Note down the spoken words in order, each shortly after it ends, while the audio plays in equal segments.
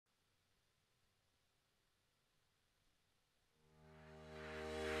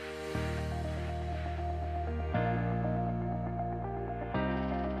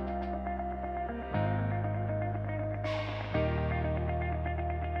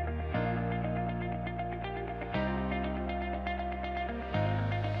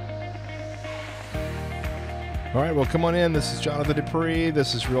All right, well, come on in. This is Jonathan Dupree.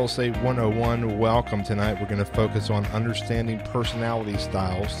 This is Real Estate 101. Welcome. Tonight, we're going to focus on understanding personality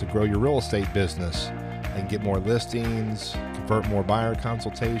styles to grow your real estate business and get more listings, convert more buyer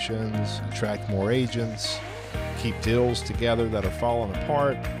consultations, attract more agents, keep deals together that are falling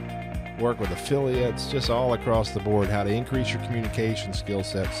apart, work with affiliates, just all across the board, how to increase your communication skill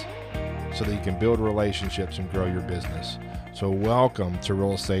sets so that you can build relationships and grow your business. So welcome to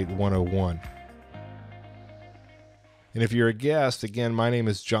Real Estate 101. And if you're a guest, again, my name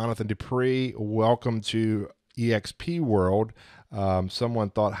is Jonathan Dupree. Welcome to eXp World. Someone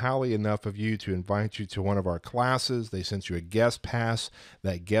thought highly enough of you to invite you to one of our classes. They sent you a guest pass.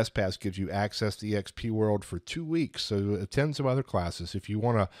 That guest pass gives you access to eXp World for 2 weeks. So attend some other classes. If you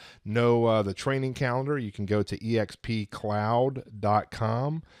want to know the training calendar, you can go to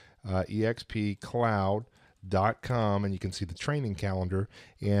expcloud.com, expcloud.com, and you can see the training calendar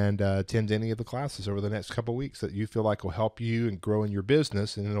and attend any of the classes over the next couple of weeks that you feel like will help you and grow in your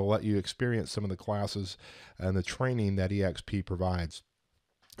business, and it'll let you experience some of the classes and the training that eXp provides.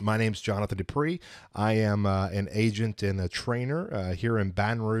 My name's Jonathan Dupree. I am an agent and a trainer here in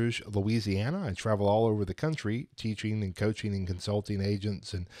Baton Rouge, Louisiana. I travel all over the country teaching and coaching and consulting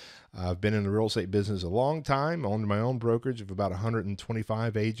agents, and I've been in the real estate business a long time. I own my own brokerage of about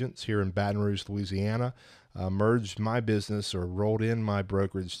 125 agents here in Baton Rouge, Louisiana. Merged my business or rolled in my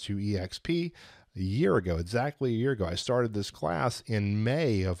brokerage to eXp a year ago, exactly a year ago. I started this class in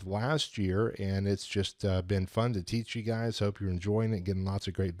May of last year, and it's just been fun to teach you guys. Hope you're enjoying it, getting lots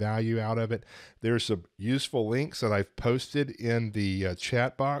of great value out of it. There's some useful links that I've posted in the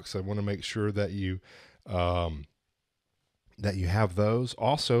chat box. I want to make sure that you have those.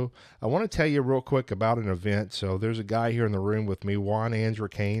 Also, I want to tell you real quick about an event. So there's a guy here in the room with me, Juan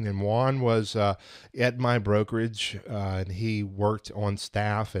Andrikane, and Juan was at my brokerage, and he worked on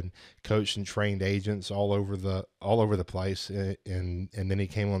staff and coached and trained agents all over the place, and then he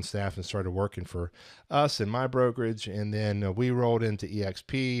came on staff and started working for us in my brokerage, and then we rolled into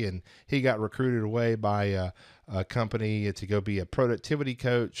eXp, and he got recruited away by a company to go be a productivity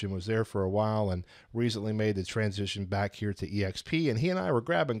coach, and was there for a while, and recently made the transition back here to eXp. And he and I were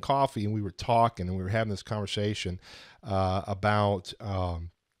grabbing coffee, and we were talking, and we were having this conversation about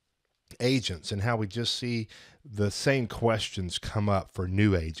agents and how we just see the same questions come up for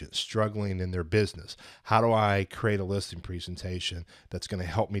new agents struggling in their business. How do I create a listing presentation that's going to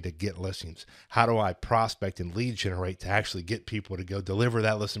help me to get listings? How do I prospect and lead generate to actually get people to go deliver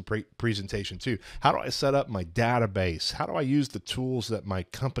that listing presentation to? How do I set up my database? How do I use the tools that my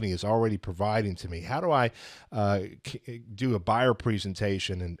company is already providing to me? How do I do a buyer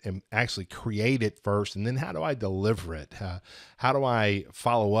presentation and actually create it first? And then how do I deliver it? How do I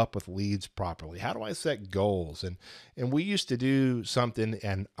follow up with leads properly? How do I set goals? And we used to do something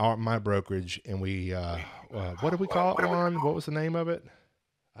in my brokerage, and we what did we call it, Juan? What was the name of it?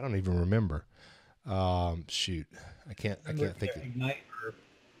 I don't even remember. Shoot, I can't think. Ignite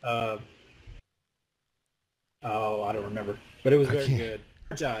or, I don't remember, but it was very good.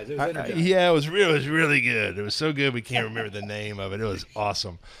 Energize. It was Energize. Yeah, it was really good. It was so good we can't remember the name of it. It was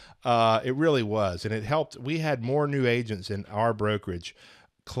awesome. It really was, and it helped. We had more new agents in our brokerage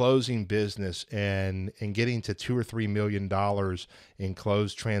closing business and getting to $2 or $3 million in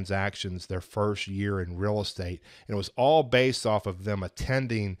closed transactions their first year in real estate. And it was all based off of them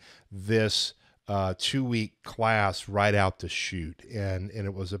attending this 2-week class right out the chute. And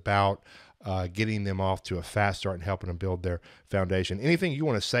it was about getting them off to a fast start and helping them build their foundation. Anything you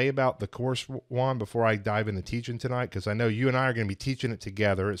want to say about the course, Juan, before I dive into teaching tonight? Because I know you and I are going to be teaching it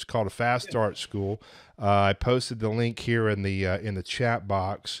together. It's called a Fast Start School. I posted the link here in the chat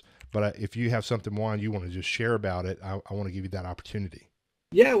box. But if you have something, Juan, you want to just share about it, I want to give you that opportunity.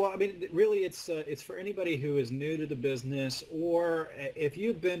 Yeah, well, I mean, really, it's for anybody who is new to the business, or if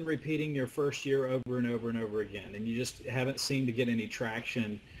you've been repeating your first year over and over and over again, and you just haven't seemed to get any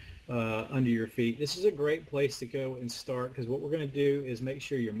traction under your feet. This is a great place to go and start, because what we're going to do is make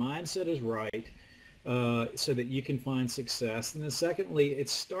sure your mindset is right so that you can find success. And then secondly,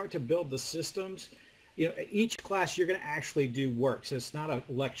 it's start to build the systems. You know, each class you're going to actually do work. So it's not a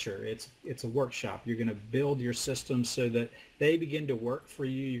lecture, it's a workshop. You're going to build your systems so that they begin to work for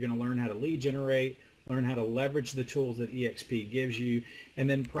you. You're going to learn how to lead generate, learn how to leverage the tools that eXp gives you, and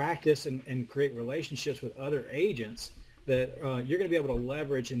then practice and create relationships with other agents that you're going to be able to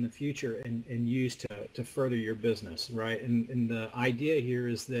leverage in the future and use to further your business, right? And the idea here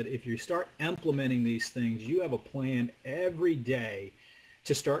is that if you start implementing these things, you have a plan every day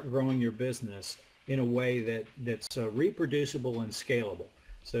to start growing your business in a way that's reproducible and scalable,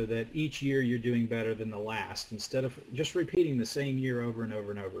 so that each year you're doing better than the last, instead of just repeating the same year over and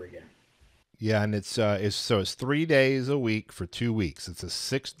over and over again. Yeah, and it's 3 days a week for 2 weeks. It's a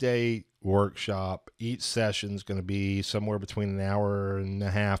 6-day workshop. Each session's going to be somewhere between an hour and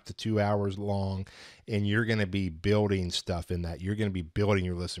a half to 2 hours long, and you're going to be building stuff in that. You're going to be building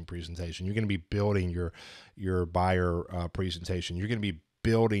your listing presentation. You're going to be building your buyer presentation. You're going to be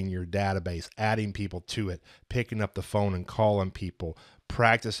building your database, adding people to it, picking up the phone and calling people,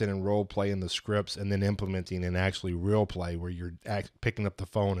 practicing and role playing the scripts, and then implementing and actually real play where you're picking up the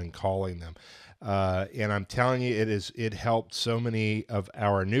phone and calling them. And I'm telling you, it helped so many of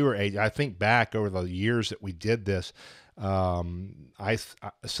our newer agents. I think back over the years that we did this, some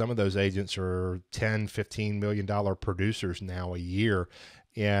of those agents are 10, $15 million producers now a year.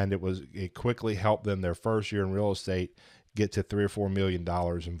 And it quickly helped them their first year in real estate get to $3 or $4 million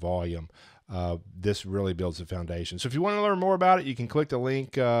in volume. This really builds the foundation. So if you want to learn more about it, you can click the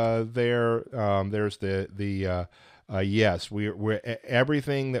link there. There's yes, we're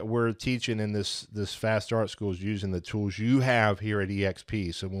everything that we're teaching in this Fast Start School is using the tools you have here at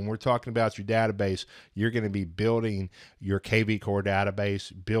EXP. So when we're talking about your database, you're going to be building your KV Core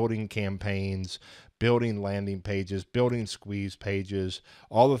database, building campaigns, building landing pages, building squeeze pages,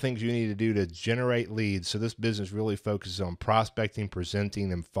 all the things you need to do to generate leads. So this business really focuses on prospecting,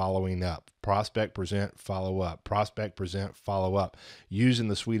 presenting, and following up. Prospect, present, follow up. Prospect, present, follow up. Using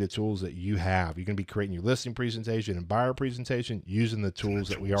the suite of tools that you have. You're going to be creating your listing presentation and buyer presentation using the tools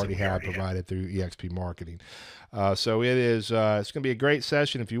that we already have provided through EXP Marketing. So it's going to be a great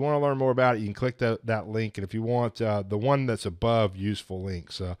session. If you want to learn more about it, you can click that link. And if you want the one that's above useful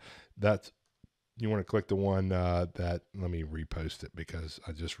links, you want to click the one let me repost it because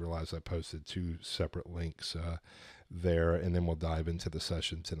I just realized I posted 2 separate links there, and then we'll dive into the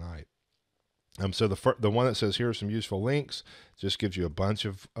session tonight. So the one that says here are some useful links just gives you a bunch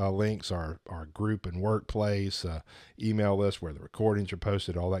of links, our group and workplace, email list where the recordings are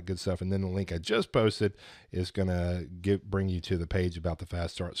posted, all that good stuff. And then the link I just posted is going to bring you to the page about the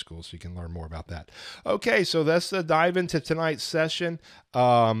Fast Start School, so you can learn more about that. Okay, so that's the dive into tonight's session.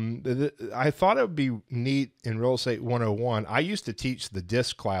 I thought it would be neat in Real Estate 101. I used to teach the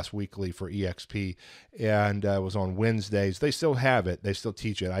DISC class weekly for EXP, and it was on Wednesdays. They still have it. They still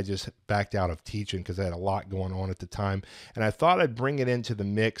teach it. I just backed out of teaching because I had a lot going on at the time. And I thought I'd bring it into the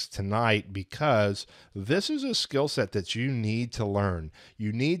mix tonight because this is a skill set that you need to learn.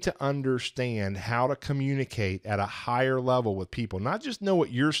 You need to understand how to communicate at a higher level with people, not just know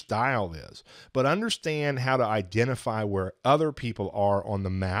what your style is, but understand how to identify where other people are on the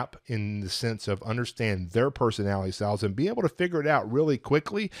map in the sense of understand their personality styles and be able to figure it out really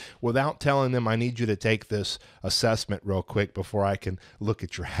quickly without telling them, I need you to take this assessment real quick before I can look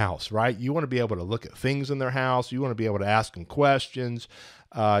at your house, right? You want to be able to look at things in their house. You want to be able to ask them questions.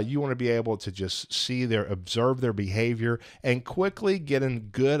 You want to be able to just observe their behavior and quickly get a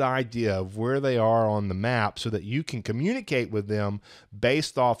good idea of where they are on the map so that you can communicate with them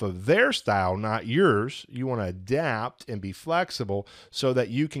based off of their style, not yours. You want to adapt and be flexible so that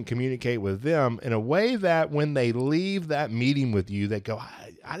you can communicate with them in a way that when they leave that meeting with you, they go,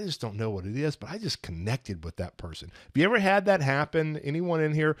 I just don't know what it is, but I just connected with that person. Have you ever had that happen? Anyone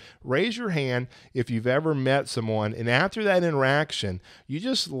in here? Raise your hand if you've ever met someone, and after that interaction, you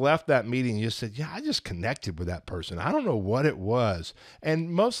just left that meeting and you just said, yeah, I just connected with that person. I don't know what it was.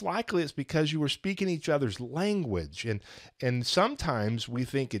 And most likely it's because you were speaking each other's language. And sometimes we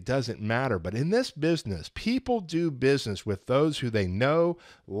think it doesn't matter, but in this business, people do business with those who they know,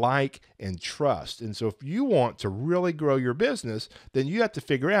 like, and trust. And so if you want to really grow your business, then you have to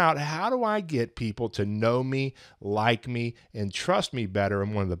figure out, how do I get people to know me, like me, and trust me better?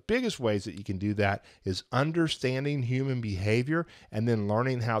 And one of the biggest ways that you can do that is understanding human behavior and then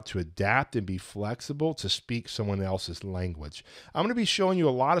learning how to adapt and be flexible to speak someone else's language. I'm going to be showing you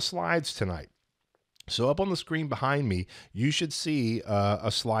a lot of slides tonight. So up on the screen behind me, you should see a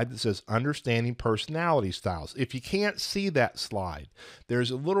slide that says Understanding Personality Styles. If you can't see that slide,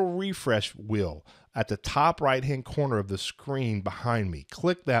 there's a little refresh wheel at the top right-hand corner of the screen behind me.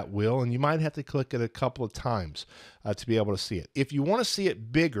 Click that wheel, and you might have to click it a couple of times to be able to see it. If you want to see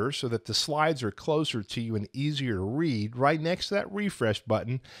it bigger so that the slides are closer to you and easier to read, right next to that refresh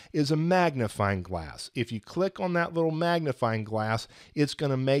button is a magnifying glass. If you click on that little magnifying glass, it's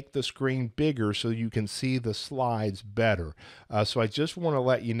going to make the screen bigger so you can see the slides better. So I just want to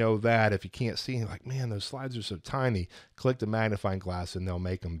let you know that if you can't see, you're like, man, those slides are so tiny, click the magnifying glass and they'll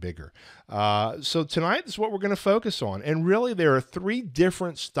make them bigger. So so tonight is what we're going to focus on. And really, there are three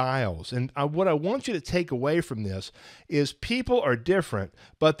different styles. And what I want you to take away from this is people are different,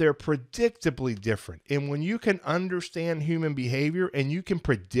 but they're predictably different. And when you can understand human behavior and you can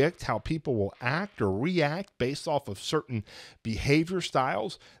predict how people will act or react based off of certain behavior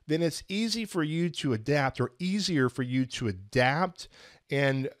styles, then it's easy for you to adapt, or easier for you to adapt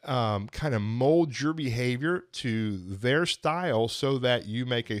and kind of mold your behavior to their style so that you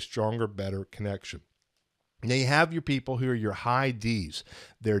make a stronger, better connection. Now you have your people who are your high Ds.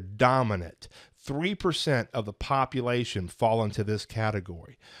 They're dominant. 3% of the population fall into this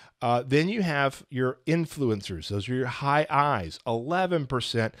category. Then you have your influencers. Those are your high Is.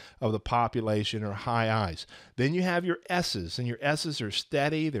 11% of the population are high Is. Then you have your S's, and your S's are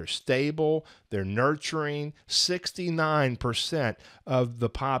steady, they're stable, they're nurturing. 69% of the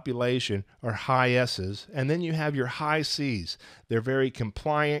population are high S's. And then you have your high C's. They're very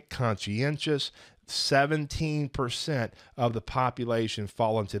compliant, conscientious. 17% of the population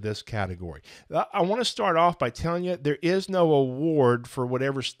fall into this category. I want to start off by telling you there is no award for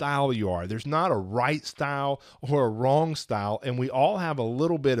whatever style you are. There's not a right style or a wrong style, and we all have a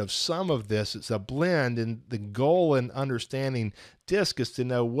little bit of some of this. It's a blend, and the goal in understanding DISC is to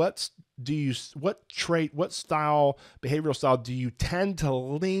know what trait, what style, behavioral style do you tend to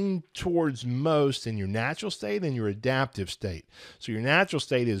lean towards most in your natural state and your adaptive state. So your natural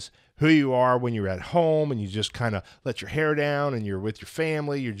state is who you are when you're at home and you just kind of let your hair down and you're with your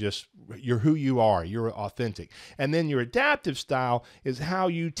family. You're who you are. You're authentic. And then your adaptive style is how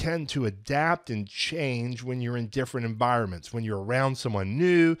you tend to adapt and change when you're in different environments, when you're around someone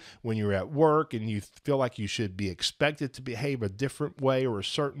new, when you're at work and you feel like you should be expected to behave a different way or a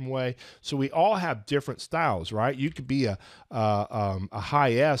certain way. So we all have different styles, right? You could be a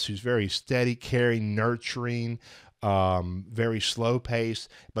high S who's very steady, caring, nurturing, very slow pace,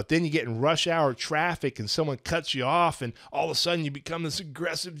 but then you get in rush hour traffic and someone cuts you off and all of a sudden you become this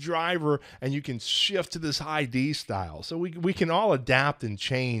aggressive driver and you can shift to this high D style. So we can all adapt and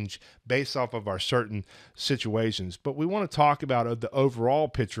change based off of our certain situations, but we want to talk about the overall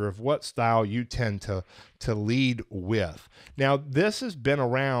picture of what style you tend to lead with. Now, this has been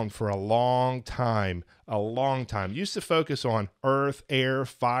around for a long time. Used to focus on earth, air,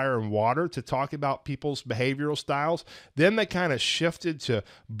 fire, and water to talk about people's behavioral styles. Then they kind of shifted to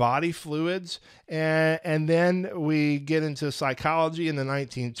body fluids. And then we get into psychology in the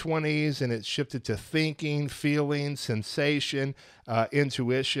 1920s, and it shifted to thinking, feeling, sensation,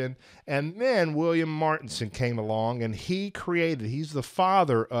 intuition. And then William Martinson came along, and he's the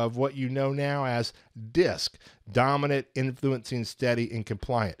father of what you know now as DISC, dominant, influencing, steady, and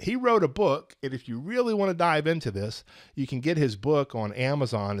compliant. He wrote a book, and if you really want to dive into this, you can get his book on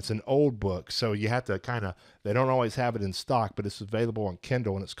Amazon. It's an old book, so you have to they don't always have it in stock, but it's available on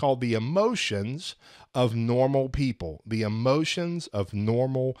Kindle, and it's called The Emotions of Normal People. The Emotions of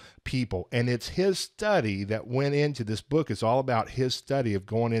Normal People. And it's his study that went into this book. It's all about his study of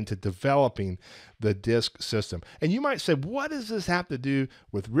going into developing the DISC system. And you might say, what does this have to do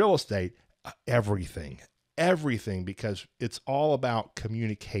with real estate? Everything, because it's all about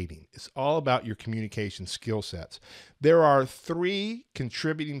communicating. It's all about your communication skill sets. There are three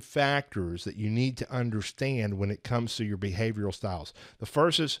contributing factors that you need to understand when it comes to your behavioral styles. The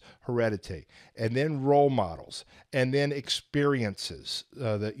first is heredity, and then role models, and then experiences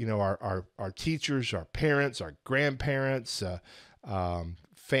that, our teachers, our parents, our grandparents,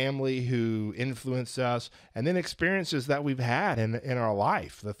 family who influenced us, and then experiences that we've had in our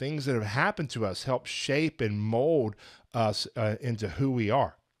life. The things that have happened to us help shape and mold us into who we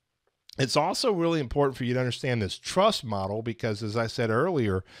are. It's also really important for you to understand this trust model because, as I said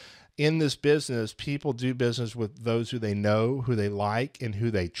earlier, in this business, people do business with those who they know, who they like, and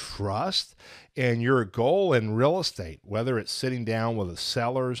who they trust. And your goal in real estate, whether it's sitting down with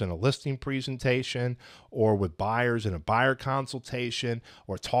sellers in a listing presentation or with buyers in a buyer consultation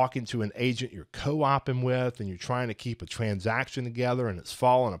or talking to an agent you're co-oping with and you're trying to keep a transaction together and it's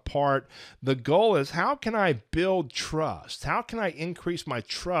falling apart, the goal is, how can I build trust? How can I increase my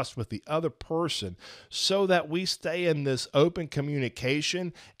trust with the other person so that we stay in this open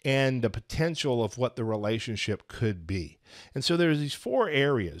communication and the potential of what the relationship could be? And so there's these four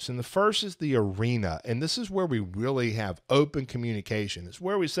areas, and the first is the arena, and this is where we really have open communication. It's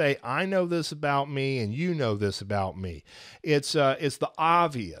where we say, I know this about me, and you know this about me. It's the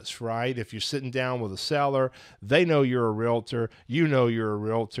obvious, right? If you're sitting down with a seller, they know you're a realtor, you know you're a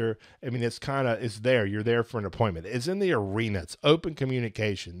realtor. I mean, it's there. You're there for an appointment. It's in the arena. It's open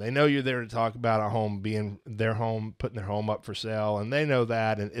communication. They know you're there to talk about a home being their home, putting their home up for sale, and they know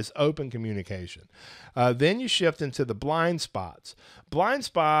that, and it's open communication. Then you shift into the blind blind spots. Blind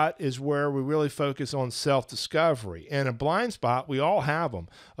spot is where we really focus on self-discovery. And a blind spot, we all have them.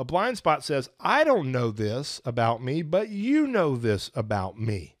 A blind spot says, I don't know this about me, but you know this about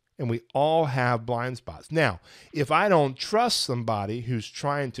me. And we all have blind spots. Now, if I don't trust somebody who's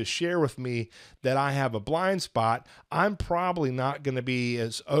trying to share with me that I have a blind spot, I'm probably not going to be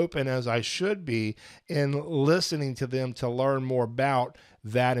as open as I should be in listening to them to learn more about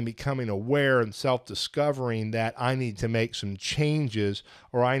that and becoming aware and self-discovering that I need to make some changes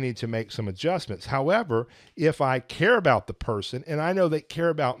or I need to make some adjustments. However, if I care about the person and I know they care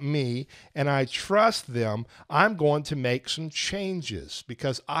about me and I trust them, I'm going to make some changes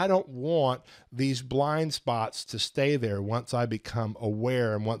because I don't want these blind spots to stay there once I become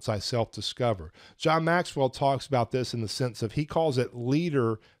aware and once I self-discover. John Maxwell talks about this in the sense of, he calls it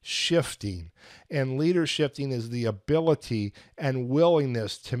leader shifting. And leader shifting is the ability and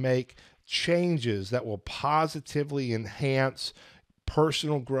willingness to make changes that will positively enhance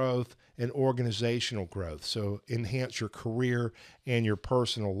personal growth and organizational growth. So enhance your career and your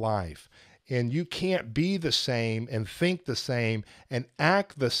personal life. And you can't be the same and think the same and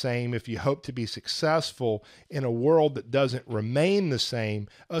act the same if you hope to be successful in a world that doesn't remain the same,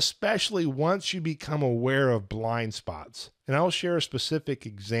 especially once you become aware of blind spots. And I'll share a specific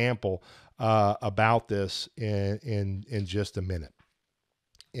example about this in just a minute.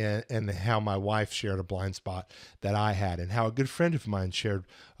 And how my wife shared a blind spot that I had, and how a good friend of mine shared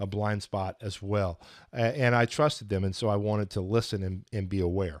a blind spot as well. And I trusted them, and so I wanted to listen and be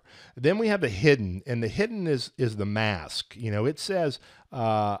aware. Then we have the hidden, and the hidden is the mask. You know, it says,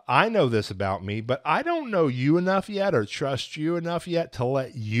 I know this about me, but I don't know you enough yet or trust you enough yet to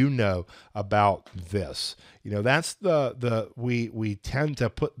let you know about this. You know, that's we tend to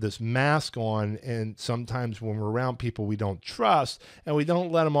put this mask on, and sometimes when we're around people we don't trust, and we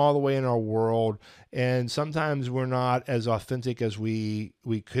don't let them all the way in our world, and sometimes we're not as authentic as we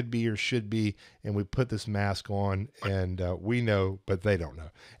could be or should be, and we put this mask on, and we know, but they don't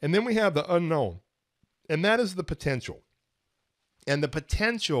know. And then we have the unknown, and that is the potential. And the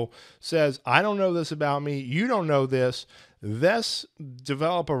potential says, I don't know this about me. You don't know this. Let's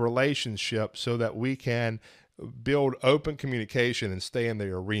develop a relationship so that we can build open communication and stay in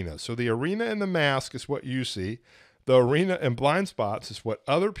the arena. So the arena and the mask is what you see. The arena and blind spots is what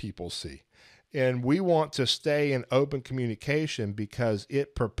other people see. And we want to stay in open communication because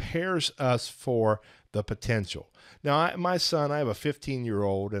it prepares us for the potential. Now, my son, I have a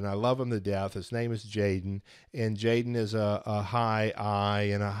 15-year-old, and I love him to death. His name is Jaden, and Jaden is a high I,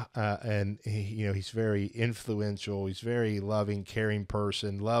 and he, you know, he's very influential. He's a very loving, caring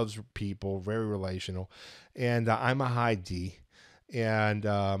person, loves people, very relational. And I'm a high D. And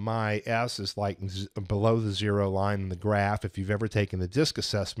my S is like below the zero line in the graph. If you've ever taken the DISC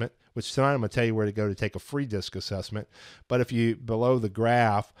assessment, which tonight I'm going to tell you where to go to take a free DISC assessment. But if you below the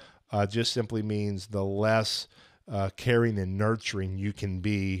graph, just simply means the less caring and nurturing you can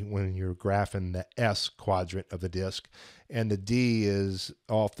be when you're graphing the S quadrant of the DISC. And the D is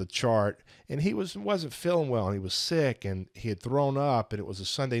off the chart. And he wasn't feeling well, and he was sick, and he had thrown up, and it was a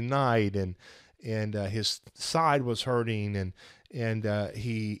Sunday night, and his side was hurting, and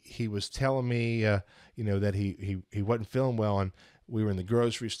he was telling me that he wasn't feeling well, and we were in the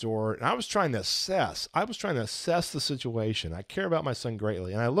grocery store, and I was trying to assess the situation. I care about my son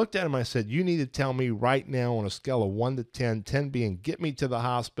greatly, and I looked at him and I said, you need to tell me right now on a scale of 1 to 10, 10 being get me to the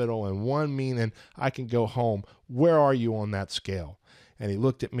hospital and 1 meaning I can go home, where are you on that scale? And he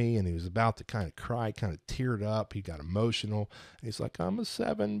looked at me, and he was about to kind of cry, kind of teared up. He got emotional, and he's like, I'm a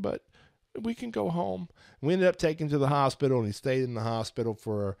 7, but we can go home. We ended up taking him to the hospital, and he stayed in the hospital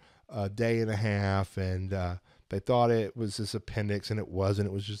for a day and a half, and they thought it was his appendix, and it wasn't.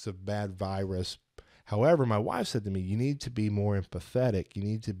 It was just a bad virus. However, my wife said to me, you need to be more empathetic. You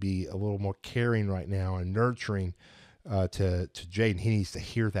need to be a little more caring right now and nurturing to Jaden. He needs to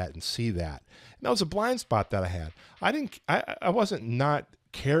hear that and see that. And that was a blind spot that I had. I wasn't not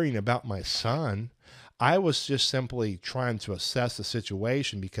caring about my son. I was just simply trying to assess the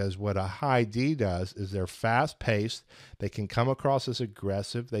situation, because what a high D does is they're fast-paced. They can come across as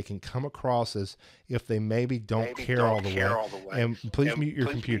aggressive. They can come across as if they maybe don't care all the way. And please mute your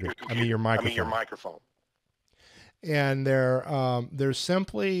computer. I mean your microphone. And they're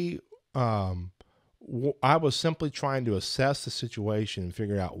simply I was simply trying to assess the situation and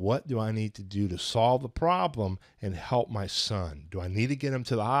figure out, what do I need to do to solve the problem and help my son? Do I need to get him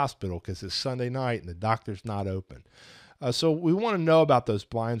to the hospital because it's Sunday night and the doctor's not open? So we want to know about those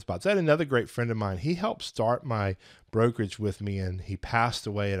blind spots. I had another great friend of mine. He helped start my brokerage with me, and he passed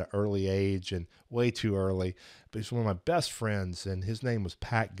away at an early age and way too early. But he's one of my best friends, and his name was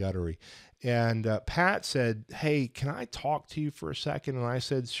Pat Guttery. And Pat said, "Hey, can I talk to you for a second?" And I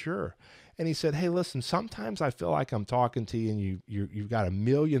said, "Sure." And he said, "Hey, listen, sometimes I feel like I'm talking to you and you've got a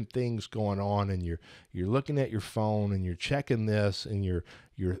million things going on, and you're looking at your phone and you're checking this, and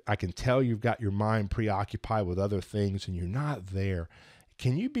I can tell you've got your mind preoccupied with other things and you're not there.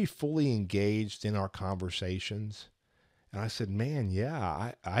 Can you be fully engaged in our conversations?" And I said, "Man,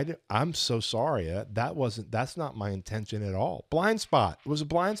 yeah, I'm so sorry. That's not my intention at all. Blind spot. It was a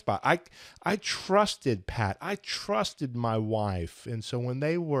blind spot. I trusted Pat. I trusted my wife. And so when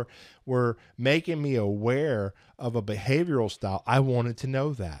they were making me aware of a behavioral style, I wanted to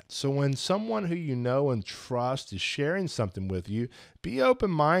know that. So when someone who you know and trust is sharing something with you, be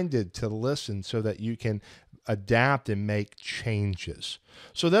open-minded to listen so that you can adapt and make changes.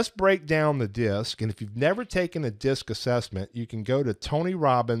 So let's break down the DISC. And if you've never taken a DISC assessment, you can go to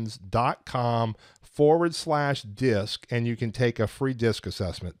tonyrobbins.com/DISC and you can take a free DISC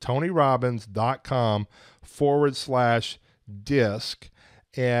assessment. tonyrobbins.com/DISC.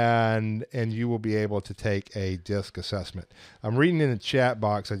 And you will be able to take a DISC assessment. I'm reading in the chat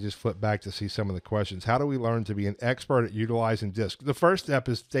box. I just flipped back to see some of the questions. How do we learn to be an expert at utilizing DISC? The first step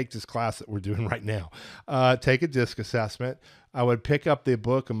is take this class that we're doing right now. Take a DISC assessment. I would pick up the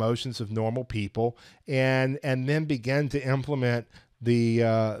book Emotions of Normal People and then begin to implement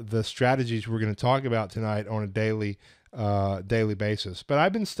the strategies we're going to talk about tonight on a daily basis. But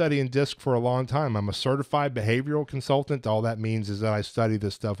I've been studying DISC for a long time. I'm a certified behavioral consultant. All that means is that I study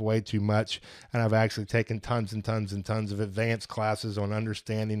this stuff way too much, and I've actually taken tons and tons and tons of advanced classes on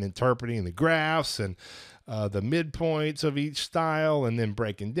understanding, interpreting the graphs and the midpoints of each style, and then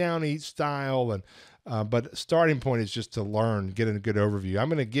breaking down each style. And but starting point is just to learn, get a good overview. I'm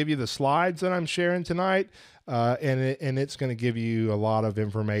going to give you the slides that I'm sharing tonight, and it's going to give you a lot of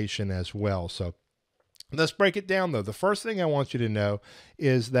information as well. So let's break it down, though. The first thing I want you to know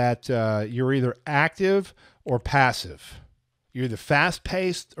is that you're either active or passive. You're either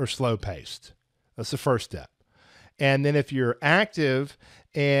fast-paced or slow-paced. That's the first step. And then if you're active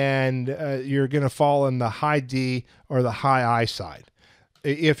and you're going to fall in the high D or the high I side.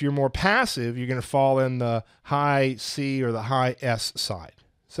 If you're more passive, you're going to fall in the high C or the high S side.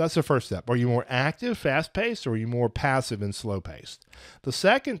 So that's the first step. Are you more active, fast-paced, or are you more passive and slow-paced? The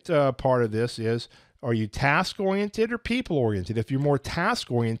second part of this is, are you task-oriented or people-oriented? If you're more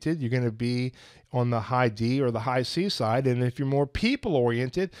task-oriented, you're going to be on the high D or the high C side. And if you're more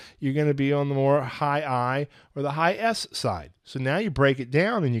people-oriented, you're going to be on the more high I or the high S side. So now you break it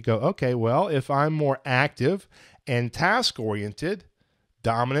down and you go, okay, well, if I'm more active and task-oriented,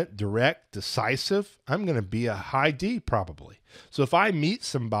 dominant, direct, decisive, I'm going to be a high D probably. So if I meet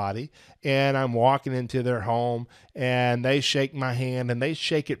somebody and I'm walking into their home and they shake my hand and they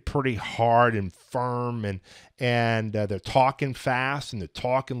shake it pretty hard and firm, and they're talking fast and they're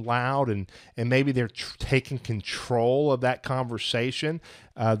talking loud, and maybe they're taking control of that conversation.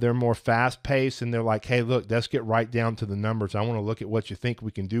 They're more fast paced and they're like, "Hey, look, let's get right down to the numbers. I want to look at what you think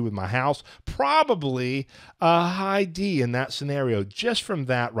we can do with my house." Probably a high D in that scenario, just from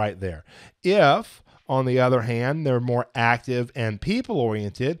that right there. If, on the other hand, they're more active and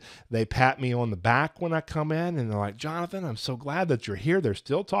people-oriented, they pat me on the back when I come in, and they're like, "Jonathan, I'm so glad that you're here." They're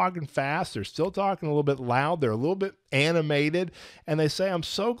still talking fast. They're still talking a little bit loud. They're a little bit animated, and they say, "I'm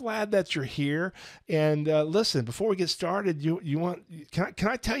so glad that you're here. And listen, before we get started, can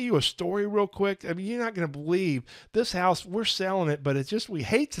I tell you a story real quick? I mean, you're not going to believe this house. We're selling it, but we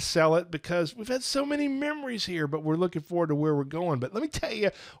hate to sell it because we've had so many memories here, but we're looking forward to where we're going. But let me tell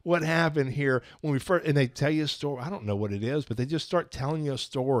you what happened here when we first," and they tell you a story. I don't know what it is, but they just start telling you a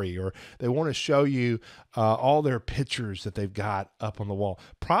story, or they want to show you all their pictures that they've got up on the wall.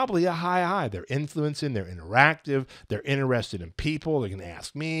 Probably a high I. They're influencing, they're interactive, they're interested in people. They're going to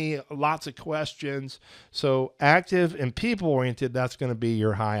ask me lots of questions. So active and people-oriented, that's going to be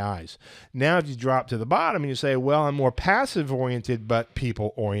your high I's. Now, if you drop to the bottom and you say, "Well, I'm more passive-oriented but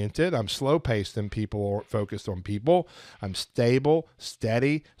people-oriented. I'm slow-paced and focused on people. I'm stable,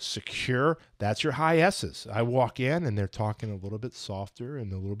 steady, secure." That's your high S's. I walk in and they're talking a little bit softer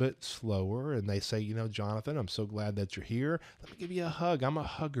and a little bit slower, and they say, "Jonathan, I'm so glad that you're here. Let me give you a hug. I'm a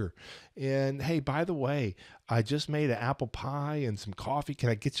hugger. And hey, by the way, I just made an apple pie and some coffee. Can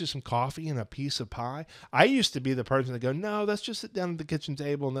I get you some coffee and a piece of pie?" I used to be the person that go, "No, let's just sit down at the kitchen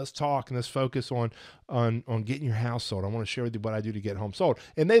table and let's talk and let's focus on getting your house sold. I want to share with you what I do to get home sold."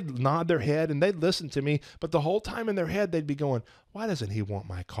 And they'd nod their head and they'd listen to me, but the whole time in their head they'd be going, "Why doesn't he want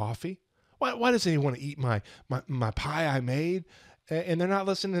my coffee? Why does anyone want to eat my pie I made? And they're not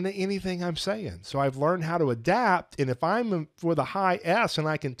listening to anything I'm saying. So I've learned how to adapt. And if I'm with a high S and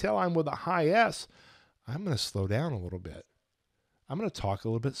I can tell I'm with a high S, I'm going to slow down a little bit. I'm going to talk a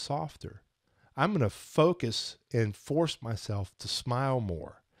little bit softer. I'm going to focus and force myself to smile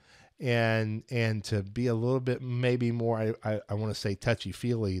more and to be a little bit maybe more, I want to say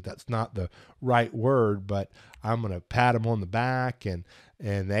touchy-feely. That's not the right word, but I'm going to pat them on the back, and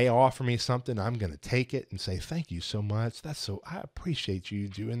they offer me something, I'm going to take it and say, thank you so much. I appreciate you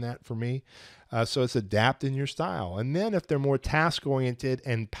doing that for me. So it's adapting your style. And then if they're more task-oriented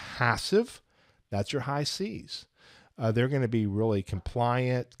and passive, that's your high C's. They're going to be really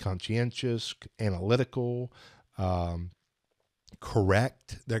compliant, conscientious, analytical,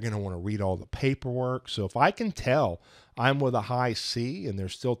 correct. They're going to want to read all the paperwork. So if I can tell I'm with a high C and they're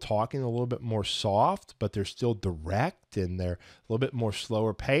still talking a little bit more soft, but they're still direct and they're a little bit more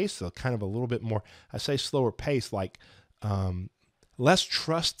slower pace, so kind of a little bit more, I say slower pace, like less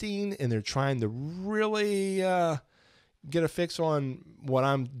trusting, and they're trying to really get a fix on what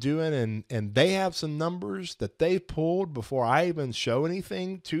I'm doing, and they have some numbers that they pulled before I even show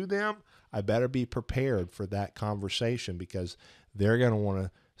anything to them, I better be prepared for that conversation, because they're going to want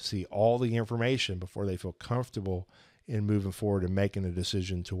to see all the information before they feel comfortable in moving forward and making a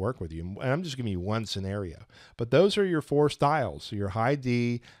decision to work with you. And I'm just giving you one scenario. But those are your 4 styles. So your high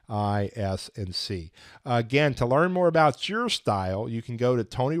D, I, S, and C. Again, to learn more about your style, you can go to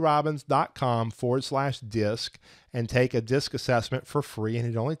tonyrobbins.com/disc and take a disc assessment for free.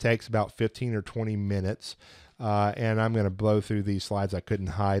 And it only takes about 15 or 20 minutes. And I'm going to blow through these slides. I couldn't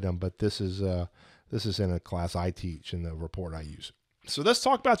hide them, but this is in a class I teach in the report I use. So let's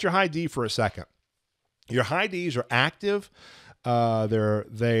talk about your high D for a second. Your high Ds are active.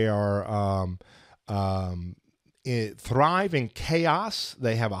 They thrive in chaos.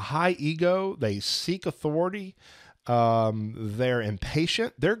 They have a high ego. They seek authority. They're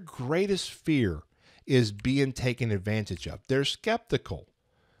impatient. Their greatest fear is being taken advantage of. They're skeptical.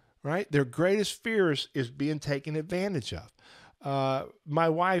 Right? Their greatest fear is being taken advantage of. My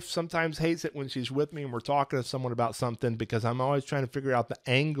wife sometimes hates it when she's with me and we're talking to someone about something, because I'm always trying to figure out the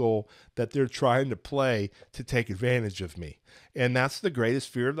angle that they're trying to play to take advantage of me. And that's the greatest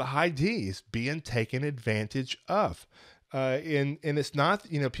fear of the high D, is being taken advantage of. And it's not,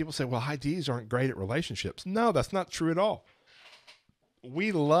 people say, well, high Ds aren't great at relationships. No, that's not true at all.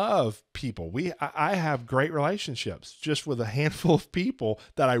 We love people. I have great relationships just with a handful of people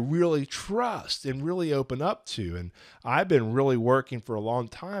that I really trust and really open up to. And I've been really working for a long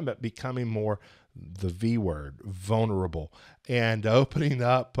time at becoming more the V word, vulnerable, and opening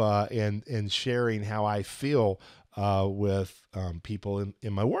up and sharing how I feel with people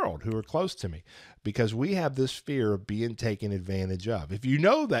in my world who are close to me, because we have this fear of being taken advantage of. If you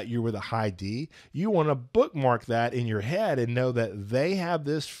know that you're with a high D, you want to bookmark that in your head and know that they have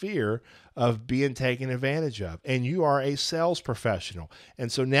this fear of being taken advantage of. And you are a sales professional.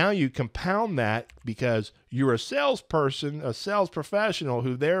 And so now you compound that, because you're a salesperson, a sales professional,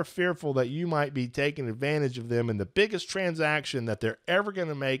 who they're fearful that you might be taking advantage of them in the biggest transaction that they're ever going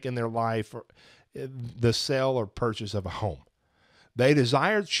to make in their life, or the sale or purchase of a home. They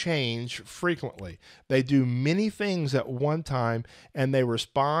desire change frequently. They do many things at one time, and they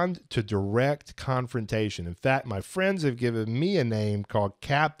respond to direct confrontation. In fact, my friends have given me a name called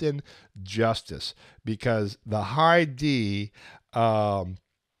Captain Justice, because the high D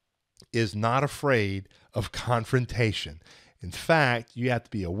is not afraid of confrontation. In fact, you have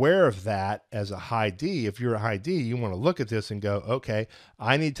to be aware of that as a high D. If you're a high D, you want to look at this and go, okay,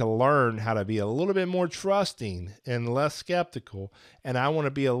 I need to learn how to be a little bit more trusting and less skeptical. And I want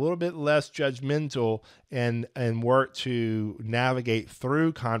to be a little bit less judgmental and work to navigate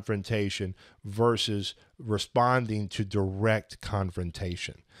through confrontation versus responding to direct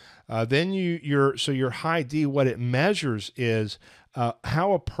confrontation. Then your high D, what it measures is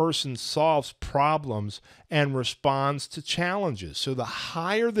how a person solves problems and responds to challenges. So the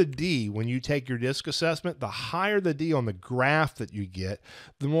higher the D, when you take your DISC assessment, the higher the D on the graph that you get,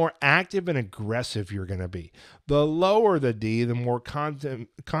 the more active and aggressive you're going to be. The lower the D, the more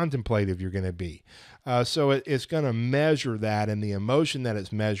contemplative you're going to be. So it's going to measure that, and the emotion that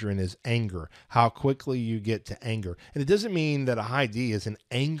it's measuring is anger, how quickly you get to anger. And it doesn't mean that a high D is an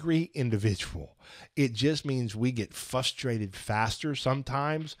angry individual. It just means we get frustrated faster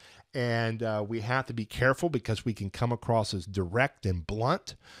sometimes, and we have to be careful, because we can come across as direct and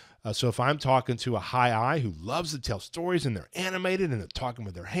blunt. So if I'm talking to a high I who loves to tell stories, and they're animated and they're talking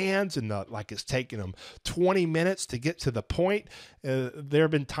with their hands, and like it's taking them 20 minutes to get to the point, there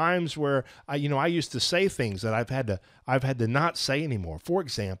have been times where I used to say things that I've had to not say anymore. For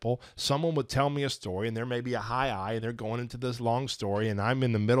example, someone would tell me a story and there may be a high I and they're going into this long story and I'm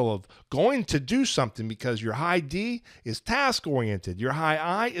in the middle of going to do something because your high D is task oriented. Your high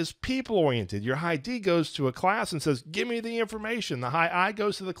I is people oriented. Your high D goes to a class and says, give me the information. The high I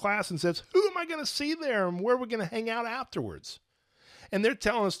goes to the class and says, who am I going to see there and where are we going to hang out afterwards? And they're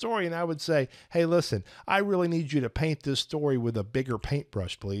telling a story, and I would say, hey, listen, I really need you to paint this story with a bigger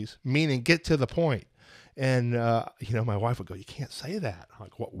paintbrush, please. Meaning, get to the point. And, my wife would go, you can't say that. I'm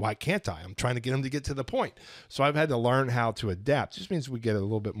like, well, why can't I? I'm trying to get them to get to the point. So I've had to learn how to adapt. It just means we get a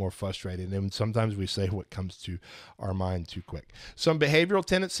little bit more frustrated. And sometimes we say what comes to our mind too quick. Some behavioral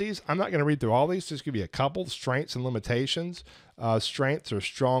tendencies. I'm not going to read through all these. Just give you a couple. Strengths and limitations. Strengths are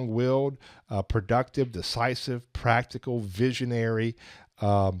strong-willed, productive, decisive, practical, visionary.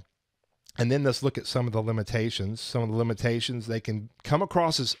 And then let's look at some of the limitations. Some of the limitations, they can come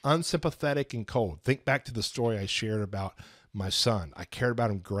across as unsympathetic and cold. Think back to the story I shared about my son. I cared about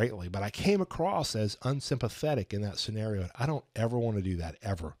him greatly, but I came across as unsympathetic in that scenario. I don't ever want to do that,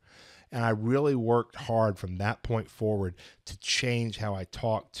 ever. And I really worked hard from that point forward to change how I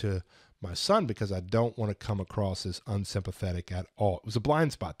talk to my son because I don't want to come across as unsympathetic at all. It was a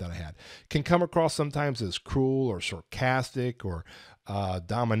blind spot that I had. Can come across sometimes as cruel or sarcastic or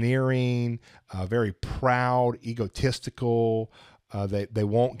domineering, very proud, egotistical. They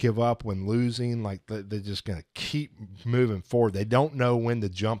won't give up when losing. Like they're just going to keep moving forward. They don't know when to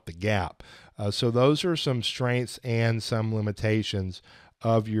jump the gap. So those are some strengths and some limitations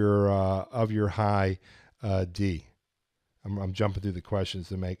of your high D. I'm jumping through the questions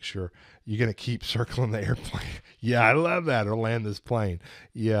to make sure. You're going to keep circling the airplane. Yeah, I love that. Or land this plane.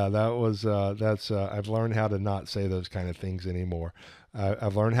 Yeah, I've learned how to not say those kind of things anymore.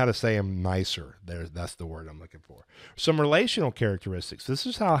 I've learned how to say them nicer. That's the word I'm looking for. Some relational characteristics. This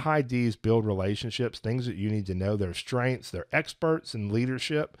is how high Ds build relationships, things that you need to know. Their strengths. They're experts in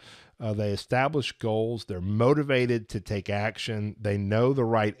leadership. They establish goals. They're motivated to take action. They know the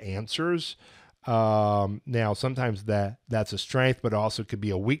right answers. Now sometimes that's a strength, but also could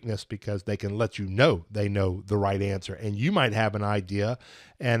be a weakness because they can let you know they know the right answer and you might have an idea.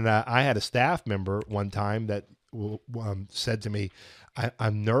 And I had a staff member one time that said to me,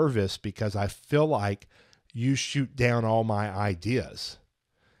 I'm nervous because I feel like you shoot down all my ideas.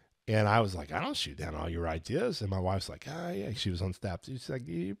 And I was like, I don't shoot down all your ideas. And my wife's like, yeah, she was on staff. She's like,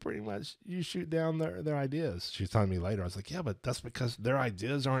 you shoot down their ideas. She was telling me later. I was like, yeah, but that's because their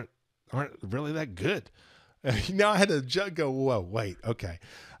ideas aren't really that good. Now I had to go, whoa, wait, okay.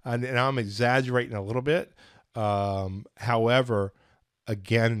 And I'm exaggerating a little bit. However,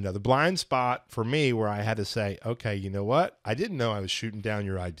 again, another blind spot for me where I had to say, okay, you know what? I didn't know I was shooting down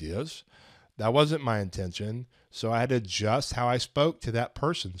your ideas. That wasn't my intention. So I had to adjust how I spoke to that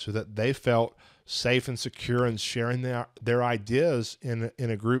person so that they felt safe and secure in sharing their ideas in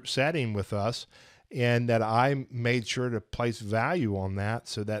a group setting with us. And that I made sure to place value on that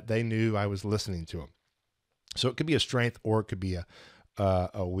so that they knew I was listening to them. So it could be a strength or it could be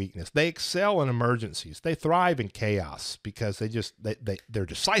a weakness. They excel in emergencies. They thrive in chaos because they're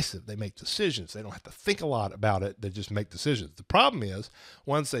decisive. They make decisions. They don't have to think a lot about it. They just make decisions. The problem is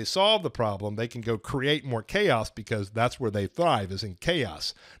once they solve the problem, they can go create more chaos because that's where they thrive, is in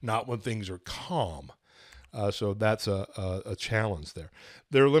chaos, not when things are calm. So that's a challenge there.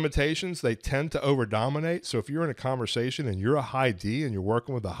 Their limitations, they tend to over-dominate. So if you're in a conversation and you're a high D and you're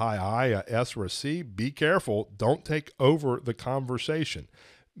working with a high I, a S, or a C, be careful. Don't take over the conversation.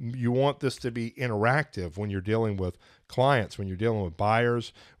 You want this to be interactive when you're dealing with clients, when you're dealing with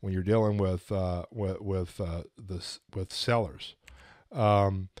buyers, when you're dealing with sellers.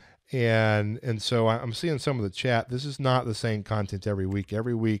 And so I'm seeing some of the chat. This is not the same content every week.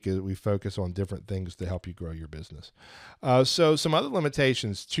 Every week we focus on different things to help you grow your business. So some other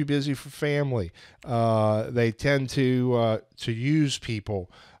limitations: too busy for family. They tend to use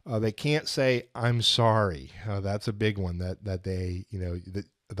people. They can't say I'm sorry. That's a big one that they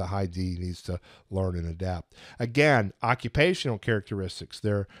the high D needs to learn and adapt. Again, occupational characteristics.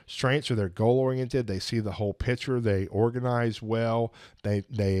 Their strengths are they're goal-oriented. They see the whole picture. They organize well.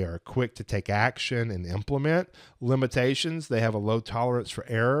 They are quick to take action and implement. Limitations, they have a low tolerance for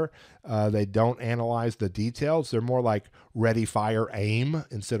error. They don't analyze the details. They're more like ready, fire, aim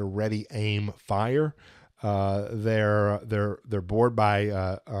instead of ready, aim, fire. They're bored by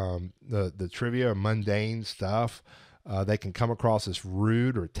the trivia and mundane stuff. They can come across as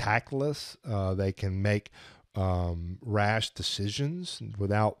rude or tactless. They can make rash decisions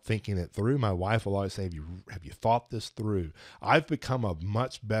without thinking it through. My wife will always say, have you thought this through? I've become a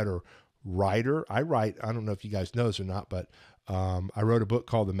much better writer. I don't know if you guys know this or not, but I wrote a book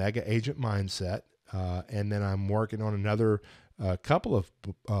called The Mega Agent Mindset. And then I'm working on another couple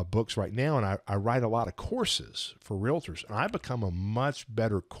of books right now, and I write a lot of courses for realtors. And I've become a much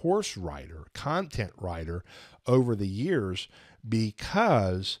better course writer, content writer over the years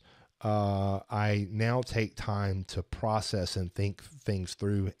because I now take time to process and think things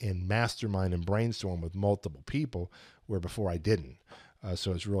through and mastermind and brainstorm with multiple people where before I didn't.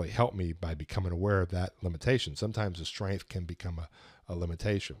 So it's really helped me by becoming aware of that limitation. Sometimes a strength can become a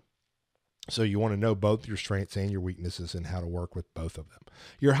limitation. So you want to know both your strengths and your weaknesses and how to work with both of them.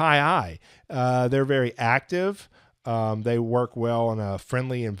 Your high I, they're very active. They work well in a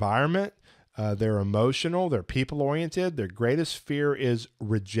friendly environment. They're emotional. They're people-oriented. Their greatest fear is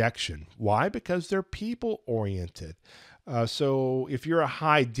rejection. Why? Because they're people-oriented. So if you're a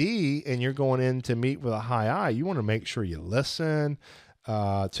high D and you're going in to meet with a high I, you want to make sure you listen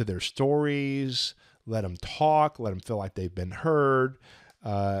to their stories, let them talk, let them feel like they've been heard.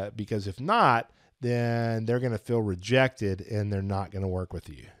 Because if not, then they're going to feel rejected and they're not going to work with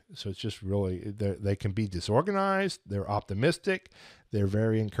you. So it's just really, they can be disorganized. They're optimistic. They're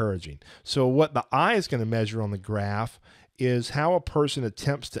very encouraging. So what the I is going to measure on the graph is how a person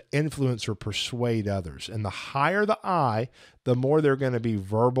attempts to influence or persuade others. And the higher the I, the more they're going to be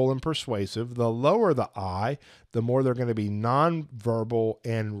verbal and persuasive. The lower the I, the more they're going to be nonverbal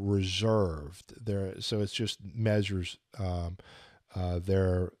and reserved. So it's just measures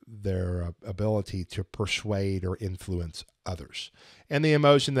their ability to persuade or influence others. And the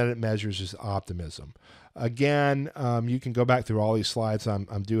emotion that it measures is optimism. Again, you can go back through all these slides.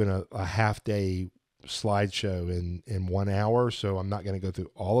 I'm doing a half-day slideshow in 1 hour, so I'm not going to go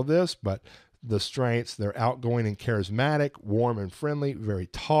through all of this, but the strengths, they're outgoing and charismatic, warm and friendly, very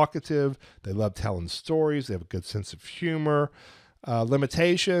talkative. They love telling stories. They have a good sense of humor.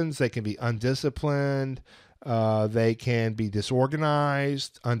 Limitations, they can be undisciplined. They can be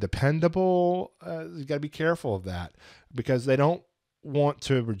disorganized, undependable. You got to be careful of that because they don't want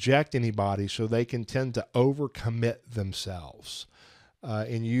to reject anybody, so they can tend to overcommit themselves.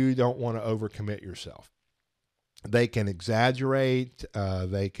 And you don't want to overcommit yourself. They can exaggerate.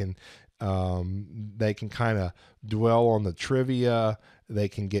 They can kind of dwell on the trivia. They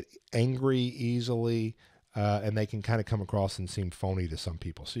can get angry easily. And they can kind of come across and seem phony to some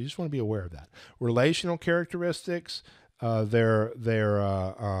people. So you just want to be aware of that. Relational characteristics, they're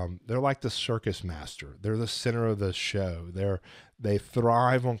like the circus master. They're the center of the show. They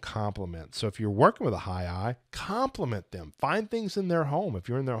thrive on compliments. So if you're working with a high I, compliment them. Find things in their home. If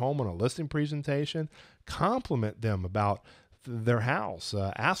you're in their home on a listing presentation, compliment them about their house.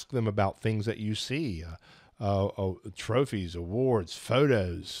 Ask them about things that you see. Trophies, awards,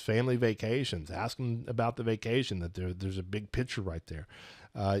 photos, family vacations. Ask them about the vacation. That there's a big picture right there.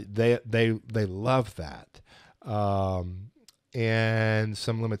 They love that. And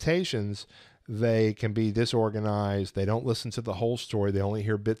some limitations. They can be disorganized. They don't listen to the whole story. They only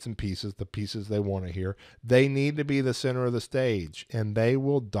hear bits and pieces, the pieces they want to hear. They need to be the center of the stage, and they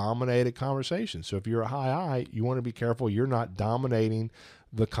will dominate a conversation. So if you're a high I, you want to be careful you're not dominating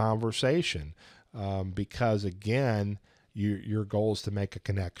the conversation. Because again, your goal is to make a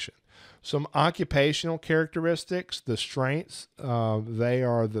connection. Some occupational characteristics, the strengths, they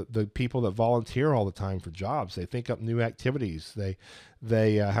are the people that volunteer all the time for jobs. They think up new activities.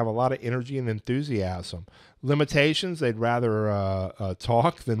 They have a lot of energy and enthusiasm. Limitations, they'd rather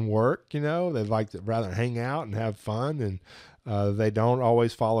talk than work. They'd like to rather hang out and have fun, and they don't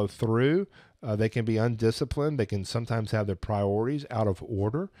always follow through. They can be undisciplined. They can sometimes have their priorities out of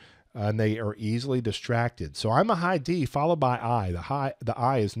order. And they are easily distracted. So I'm a high D followed by I. The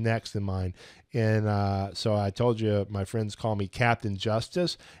I is next in mine. And so I told you my friends call me Captain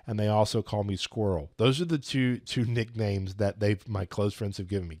Justice, and they also call me Squirrel. Those are the two nicknames that my close friends have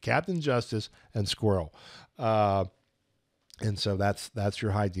given me: Captain Justice and Squirrel. And so that's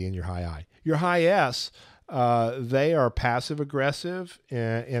your high D and your high I. Your high S, they are passive aggressive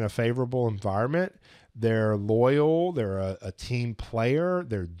in a favorable environment. They're loyal. They're a team player.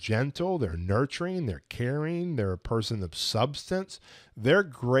 They're gentle. They're nurturing. They're caring. They're a person of substance. Their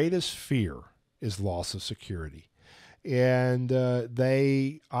greatest fear is loss of security. And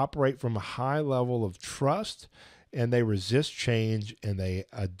they operate from a high level of trust, and they resist change, and they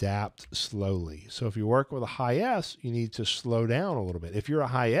adapt slowly. So if you work with a high S, you need to slow down a little bit. If you're a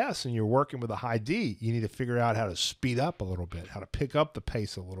high S and you're working with a high D, you need to figure out how to speed up a little bit, how to pick up the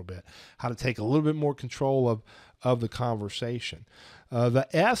pace a little bit, how to take a little bit more control of the conversation. The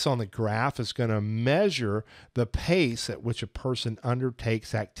S on the graph is going to measure the pace at which a person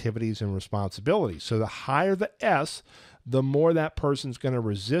undertakes activities and responsibilities. So the higher the S, the more that person's going to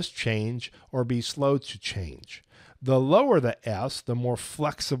resist change or be slow to change. The lower the S, the more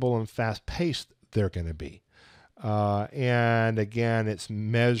flexible and fast-paced they're going to be. And again, it's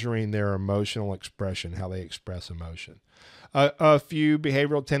measuring their emotional expression, how they express emotion. A few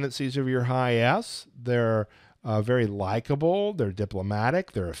behavioral tendencies of your high S: they're very likable, they're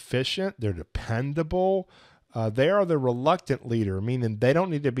diplomatic, they're efficient, they're dependable. They are the reluctant leader, meaning they don't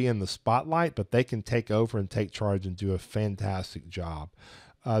need to be in the spotlight, but they can take over and take charge and do a fantastic job.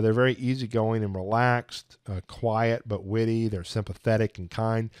 They're very easygoing and relaxed, quiet but witty. They're sympathetic and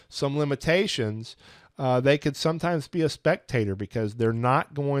kind. Some limitations: they could sometimes be a spectator because they're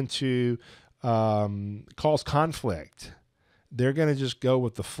not going to cause conflict. They're going to just go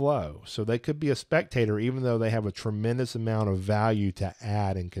with the flow. So they could be a spectator even though they have a tremendous amount of value to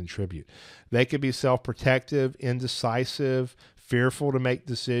add and contribute. They could be self-protective, indecisive, fearful to make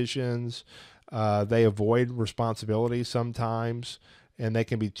decisions. They avoid responsibility sometimes, and they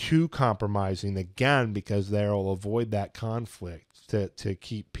can be too compromising, again, because they'll avoid that conflict to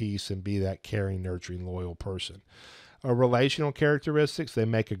keep peace and be that caring, nurturing, loyal person. Relational characteristics: they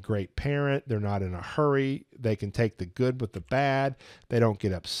make a great parent. They're not in a hurry. They can take the good with the bad. They don't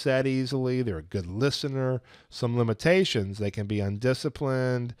get upset easily. They're a good listener. Some limitations: they can be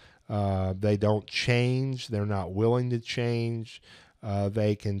undisciplined. They don't change. They're not willing to change.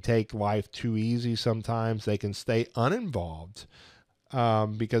 They can take life too easy sometimes. They can stay uninvolved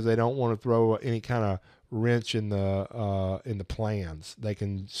because they don't want to throw any kind of wrench in the plans. They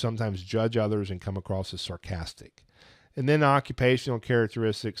can sometimes judge others and come across as sarcastic. And then occupational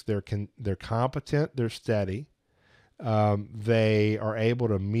characteristics: they're competent, they're steady, they are able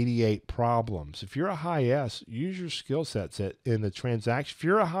to mediate problems. If you're a high S, use your skill sets in the transaction. If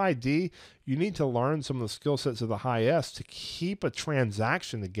you're a high D, you need to learn some of the skill sets of the high S to keep a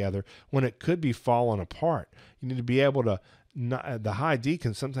transaction together when it could be falling apart. You need to be able to. The high D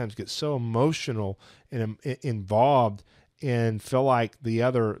can sometimes get so emotional and involved and feel like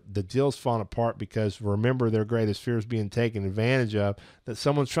the deal's falling apart because, remember, their greatest fear is being taken advantage of, that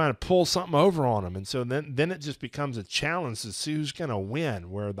someone's trying to pull something over on them. And so then it just becomes a challenge to see who's going to win,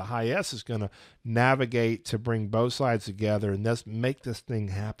 where the high S is going to navigate to bring both sides together and let's make this thing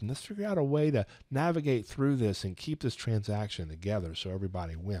happen. Let's figure out a way to navigate through this and keep this transaction together so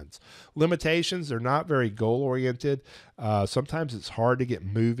everybody wins. Limitations: they're not very goal-oriented. Sometimes it's hard to get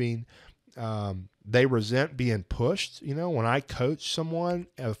moving. They resent being pushed. When I coach someone,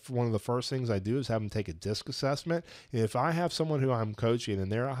 one of the first things I do is have them take a DISC assessment. And if I have someone who I'm coaching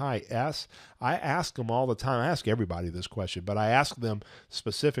and they're a high S, I ask them all the time. I ask everybody this question, but I ask them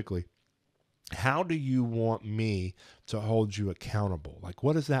specifically, how do you want me to hold you accountable? Like,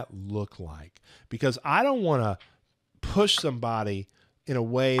 what does that look like? Because I don't want to push somebody in a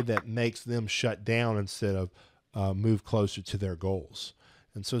way that makes them shut down instead of move closer to their goals.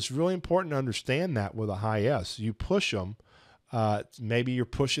 And so it's really important to understand that with a high S. You push them. Maybe you're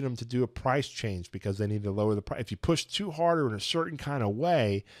pushing them to do a price change because they need to lower the price. If you push too hard or in a certain kind of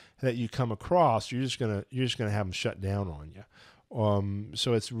way that you come across, you're just gonna have them shut down on you.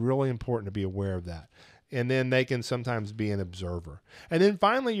 So it's really important to be aware of that. And then they can sometimes be an observer. And then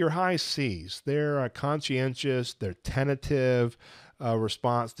finally, your high Cs. They're conscientious. They're tentative.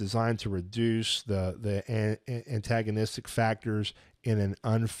 Response designed to reduce the antagonistic factors in an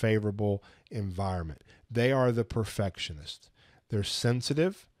unfavorable environment. They are the perfectionist. They're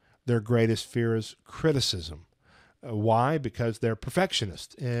sensitive. Their greatest fear is criticism. Why? Because they're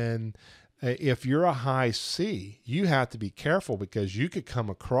perfectionist. And if you're a high C, you have to be careful because you could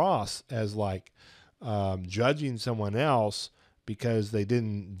come across as like judging someone else because they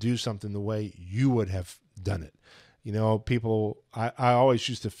didn't do something the way you would have done it. People, I always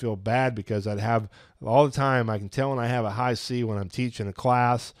used to feel bad because I'd have all the time, I can tell when I have a high C when I'm teaching a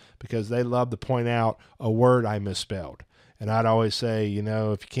class because they love to point out a word I misspelled. And I'd always say, if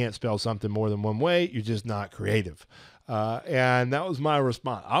you can't spell something more than one way, you're just not creative. And that was my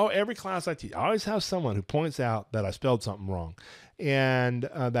response. Every class I teach, I always have someone who points out that I spelled something wrong. And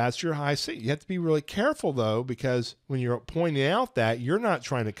that's your high C. You have to be really careful, though, because when you're pointing out that, you're not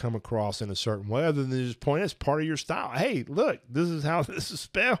trying to come across in a certain way other than just point as part of your style. Hey, look, this is how this is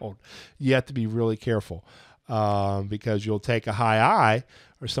spelled. You have to be really careful because you'll take a high I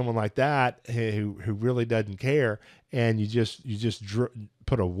or someone like that who really doesn't care, and you just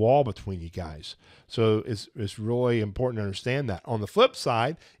put a wall between you guys. So it's really important to understand that. On the flip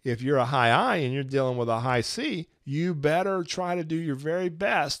side, if you're a high I and you're dealing with a high C, you better try to do your very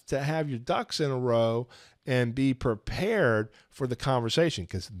best to have your ducks in a row and be prepared for the conversation,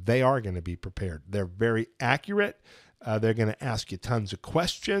 because they are going to be prepared. They're very accurate. They're going to ask you tons of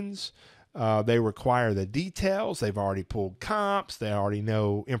questions. They require the details. They've already pulled comps. They already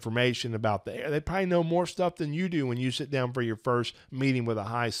know information about the air. They probably know more stuff than you do when you sit down for your first meeting with a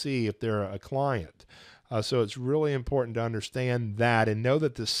high C if they're a client. So it's really important to understand that and know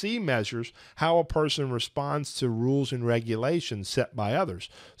that the C measures how a person responds to rules and regulations set by others.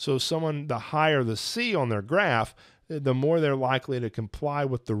 So the higher the C on their graph, the more they're likely to comply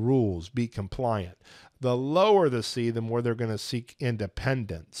with the rules, be compliant. The lower the C, the more they're going to seek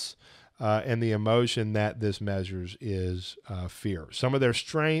independence. And the emotion that this measures is fear. Some of their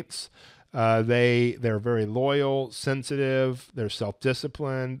strengths, they're very loyal, sensitive, they're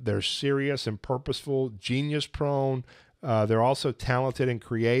self-disciplined, they're serious and purposeful, genius prone. They're also talented and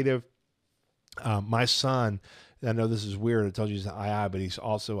creative. My son, I know this is weird, I told you he's an II, but he's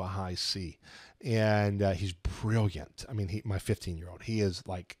also a high C. And he's brilliant. I mean, my 15-year-old, he is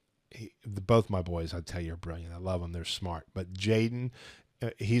like, both my boys, I'd tell you, are brilliant. I love them. They're smart. But Jaden,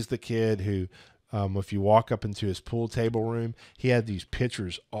 he's the kid who, if you walk up into his pool table room, he had these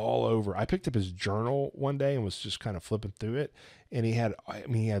pictures all over. I picked up his journal one day and was just kind of flipping through it. And he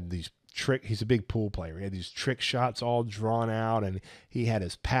had these he's a big pool player. He had these trick shots all drawn out, and he had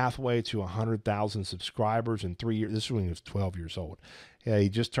his pathway to 100,000 subscribers in 3 years. This was when he was 12 years old. Yeah, he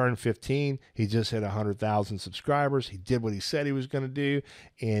just turned 15. He just hit 100,000 subscribers. He did what he said he was going to do,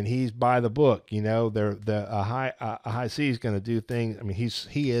 and he's by the book. You know, a high C is going to do things. I mean,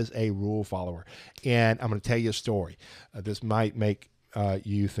 he is a rule follower, and I'm going to tell you a story. This might make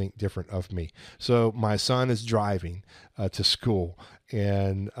you think different of me. So my son is driving to school,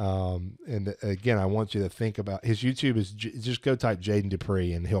 and again, I want you to think about his YouTube is just go type Jaden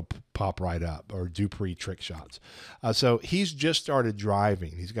Dupree and he'll pop right up, or Dupree trick shots. So he's just started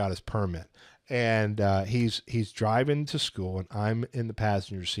driving. He's got his permit, and he's driving to school, and I'm in the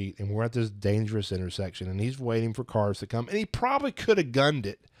passenger seat, and we're at this dangerous intersection, and he's waiting for cars to come, and he probably could have gunned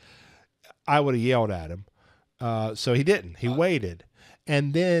it. I would have yelled at him. So he didn't. He waited.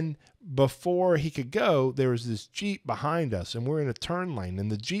 And then before he could go, there was this Jeep behind us, and we're in a turn lane,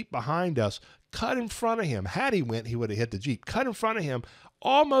 and the Jeep behind us cut in front of him. Had he went, he would have hit the Jeep. Cut in front of him,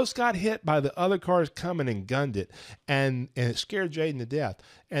 almost got hit by the other cars coming and gunned it, and it scared Jaden to death.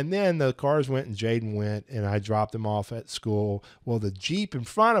 And then the cars went and Jaden went, and I dropped him off at school. Well, the Jeep in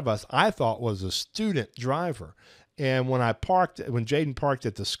front of us, I thought was a student driver. And when Jaden parked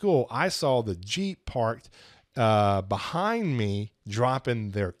at the school, I saw the Jeep parked behind me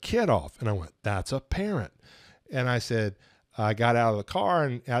dropping their kid off. And I went, that's a parent. And I said, I got out of the car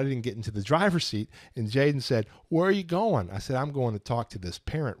and I didn't get into the driver's seat. And Jaden said, where are you going? I said, I'm going to talk to this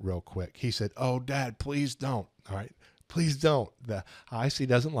parent real quick. He said, oh, Dad, please don't. All right, please don't. The high C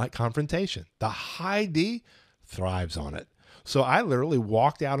doesn't like confrontation. The high D thrives on it. So I literally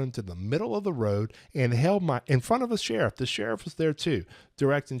walked out into the middle of the road and held in front of a sheriff. The sheriff was there too,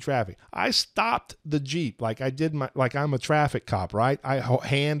 directing traffic. I stopped the Jeep like I'm a traffic cop, right? I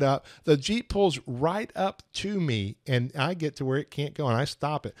hand up. The Jeep pulls right up to me, and I get to where it can't go, and I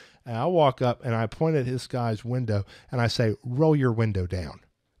stop it. And I walk up, and I point at this guy's window, and I say, roll your window down.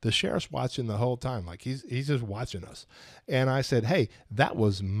 The sheriff's watching the whole time, like he's just watching us. And I said, hey, that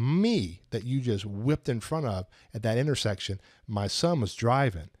was me that you just whipped in front of at that intersection. My son was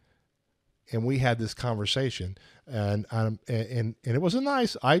driving, and we had this conversation, and it wasn't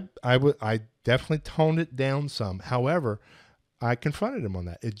nice. I definitely toned it down some. However, I confronted him on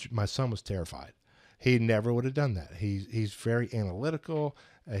that. My son was terrified. He never would have done that. He's very analytical.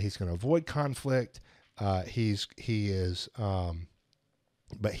 He's going to avoid conflict.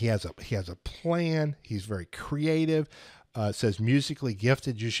 But he has a plan. He's very creative. It says musically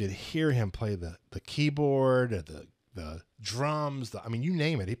gifted. You should hear him play the keyboard, or the drums. I mean, you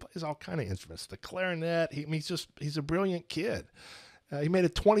name it. He plays all kind of instruments. The clarinet. He's a brilliant kid. He made a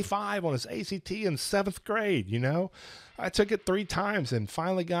 25 on his ACT in 7th grade. You know, I took it 3 times and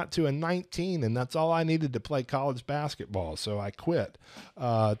finally got to a 19, and that's all I needed to play college basketball. So I quit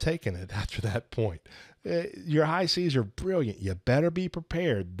taking it after that point. Your high C's are brilliant. You better be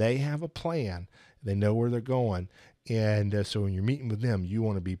prepared. They have a plan. They know where they're going. And so when you're meeting with them, you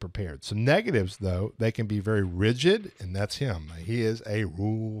want to be prepared. So negatives, though, they can be very rigid, and that's him. He is a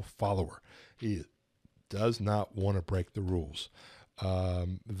rule follower. He does not want to break the rules.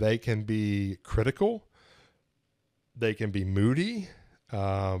 They can be critical. They can be moody.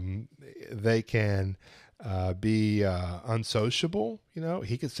 They can be unsociable. You know,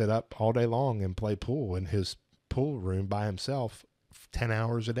 he could sit up all day long and play pool in his pool room by himself 10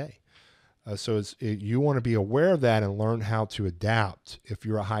 hours a day. So you want to be aware of that and learn how to adapt. If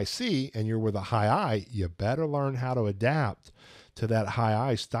you're a high C and you're with a high I, you better learn how to adapt to that high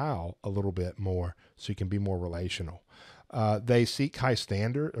I style a little bit more so you can be more relational. They seek high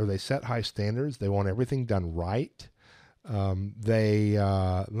standard, or they set high standards. They want everything done right. They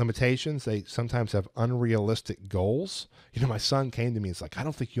limitations. They sometimes have unrealistic goals. You know, my son came to me. He's like, I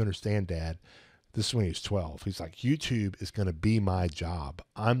don't think you understand, Dad. This is when he was 12. He's like, YouTube is going to be my job.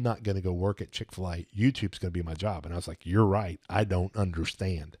 I'm not going to go work at Chick-fil-A. YouTube's going to be my job. And I was like, you're right. I don't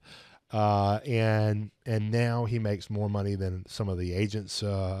understand. And now he makes more money than some of the agents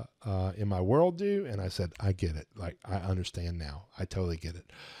in my world do. And I said, I get it. Like, I understand now. I totally get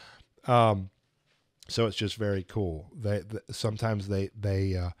it. So it's just very cool. Sometimes they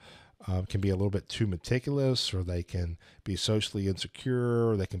can be a little bit too meticulous, or they can be socially insecure,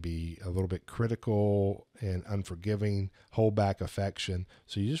 or they can be a little bit critical and unforgiving, hold back affection.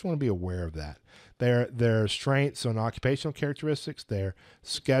 So you just want to be aware of that. Their strengths and occupational characteristics, they're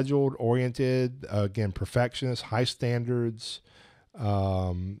scheduled, oriented, again, perfectionists, high standards.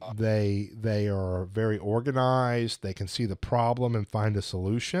 They are very organized. They can see the problem and find a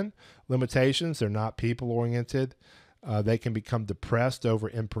solution. Limitations, they're not people oriented. They can become depressed over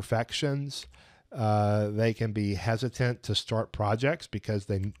imperfections. They can be hesitant to start projects because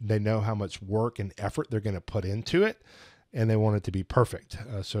they know how much work and effort they're going to put into it, and they want it to be perfect.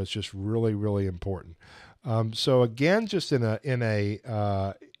 So it's just really, really important. So again, just in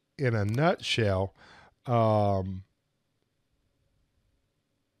a nutshell,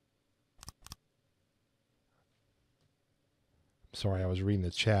 sorry, I was reading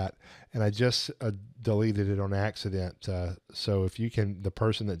the chat and I just deleted it on accident. So if you can, the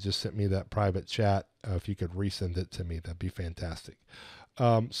person that just sent me that private chat, if you could resend it to me, that'd be fantastic.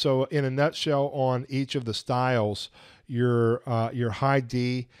 So in a nutshell, on each of the styles, your high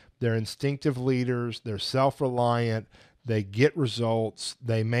D, they're instinctive leaders, they're self-reliant, they get results,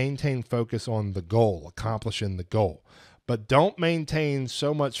 they maintain focus on the goal, accomplishing the goal. But don't maintain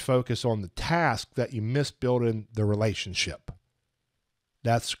so much focus on the task that you miss building the relationship.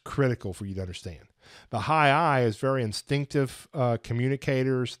 That's critical for you to understand. The high I is very instinctive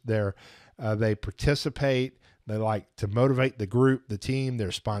communicators. They participate. They like to motivate the group, the team.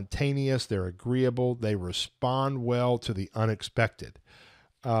 They're spontaneous. They're agreeable. They respond well to the unexpected.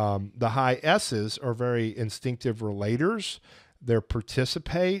 The high S's are very instinctive relators. They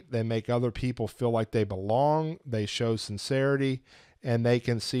participate. They make other people feel like they belong. They show sincerity, and they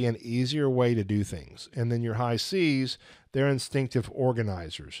can see an easier way to do things. And then your high C's, they're instinctive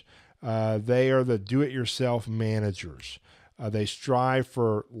organizers. They are the do-it-yourself managers. They strive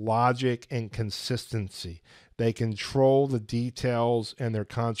for logic and consistency. They control the details, and they're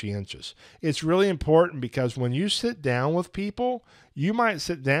conscientious. It's really important because when you sit down with people, you might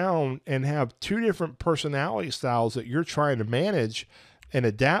sit down and have two different personality styles that you're trying to manage and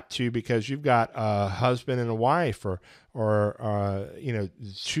adapt to, because you've got a husband and a wife, or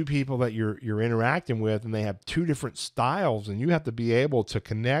two people that you're interacting with, and they have two different styles, and you have to be able to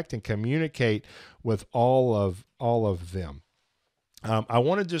connect and communicate with all of them. I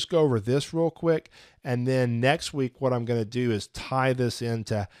want to just go over this real quick, and then next week what I'm going to do is tie this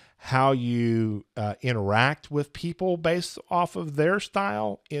into how you interact with people based off of their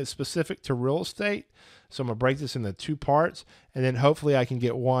style, specific to real estate. So I'm going to break this into two parts, and then hopefully I can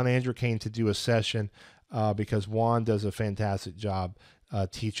get Juan Andrew-Kane to do a session because Juan does a fantastic job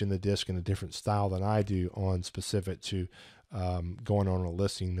teaching the disc in a different style than I do, on specific to going on a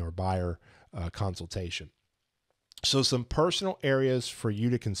listing or buyer consultation. So some personal areas for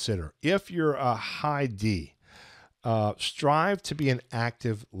you to consider. If you're a high D, strive to be an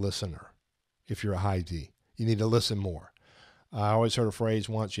active listener. If you're a high D, you need to listen more. I always heard a phrase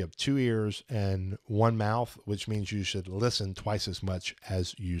once: you have two ears and one mouth, which means you should listen twice as much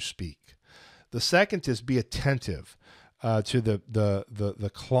as you speak. The second is be attentive to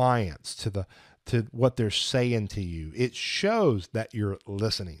the clients, to what they're saying to you. It shows that you're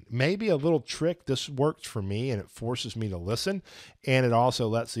listening. Maybe a little trick, this works for me and it forces me to listen, and it also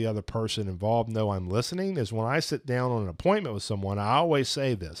lets the other person involved know I'm listening, is when I sit down on an appointment with someone, I always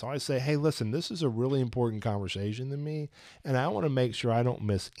say this. I always say, hey, listen, this is a really important conversation to me, and I want to make sure I don't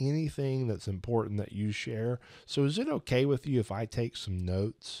miss anything that's important that you share. So is it okay with you if I take some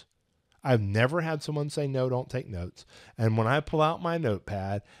notes? I've never had someone say, no, don't take notes. And when I pull out my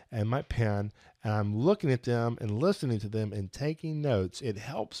notepad and my pen and I'm looking at them and listening to them and taking notes, it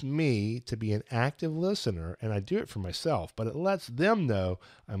helps me to be an active listener. And I do it for myself, but it lets them know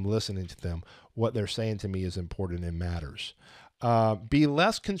I'm listening to them. What they're saying to me is important and matters. Be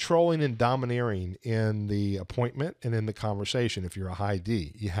less controlling and domineering in the appointment and in the conversation. If you're a high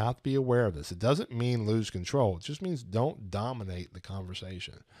D, you have to be aware of this. It doesn't mean lose control. It just means don't dominate the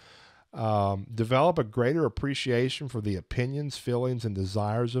conversation. Develop a greater appreciation for the opinions, feelings, and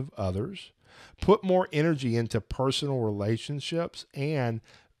desires of others. Put more energy into personal relationships and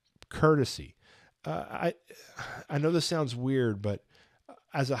courtesy. I know this sounds weird, but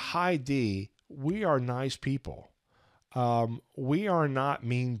as a high D, we are nice people. We are not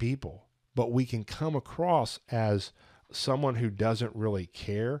mean people, but we can come across as someone who doesn't really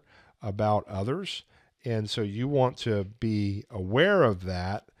care about others. And so you want to be aware of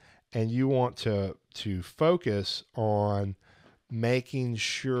that, and you want to focus on making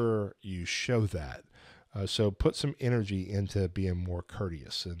sure you show that. So put some energy into being more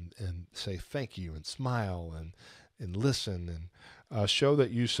courteous and say thank you and smile and listen and show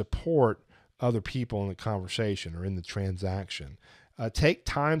that you support other people in the conversation or in the transaction. Take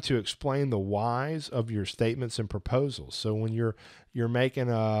time to explain the whys of your statements and proposals. So when you're making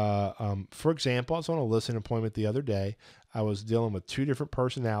for example, I was on a listing appointment the other day. I was dealing with two different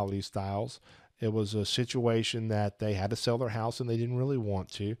personality styles. It was a situation that they had to sell their house and they didn't really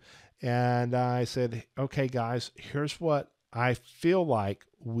want to. And I said, okay, guys, here's what I feel like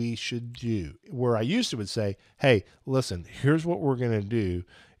we should do. Where I used to would say, hey, listen, here's what we're going to do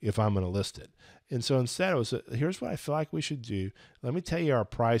if I'm going to list it. And so instead it was, here's what I feel like we should do. Let me tell you our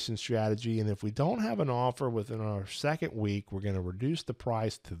pricing strategy. And if we don't have an offer within our second week, we're going to reduce the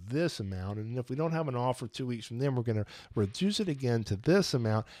price to this amount. And if we don't have an offer 2 weeks from then, we're going to reduce it again to this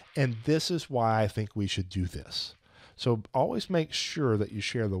amount. And this is why I think we should do this. So always make sure that you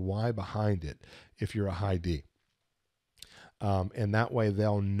share the why behind it if you're a high D. And that way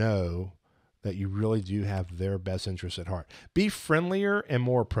they'll know that you really do have their best interests at heart. Be friendlier and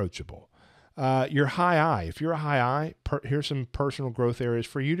more approachable. Your high I. If you're a high I, here's some personal growth areas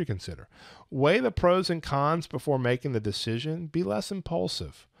for you to consider. Weigh the pros and cons before making the decision. Be less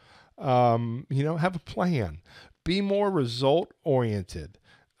impulsive. Have a plan. Be more result oriented.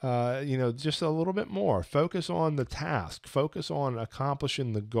 Just a little bit more. Focus on the task. Focus on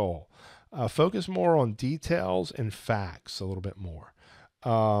accomplishing the goal. Focus more on details and facts a little bit more.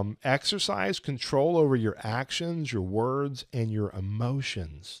 Exercise control over your actions, your words, and your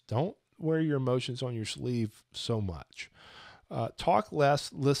emotions. Don't wear your emotions on your sleeve so much. Talk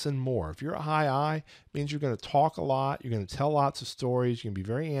less, listen more. If you're a high I, it means you're going to talk a lot. You're going to tell lots of stories. You're going to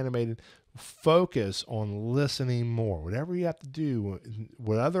be very animated. Focus on listening more. Whatever you have to do,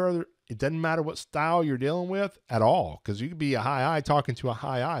 it doesn't matter what style you're dealing with at all, because you could be a high I talking to a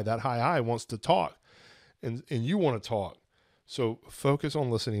high I. That high I wants to talk, and you want to talk. So focus on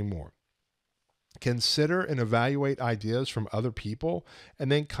listening more. Consider and evaluate ideas from other people, and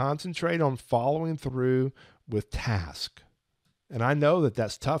then concentrate on following through with task. And I know that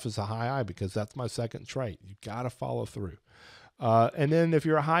that's tough as a high I, because that's my second trait. You got to follow through. And then if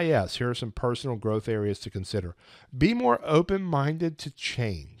you're a high S, here are some personal growth areas to consider. Be more open-minded to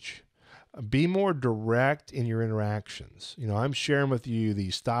change. Be more direct in your interactions. I'm sharing with you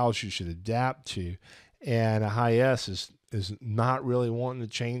these styles you should adapt to, and a high S is not really wanting to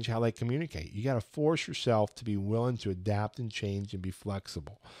change how they communicate. You got to force yourself to be willing to adapt and change and be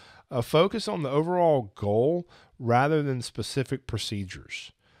flexible. Focus on the overall goal rather than specific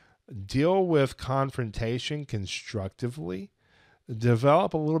procedures. Deal with confrontation constructively.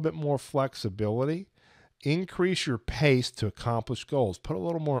 Develop a little bit more flexibility. Increase your pace to accomplish goals. Put a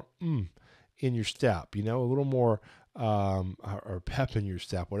little more in your step, a little more or pep in your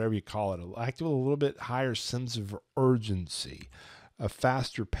step, whatever you call it. Act with a little bit higher sense of urgency, a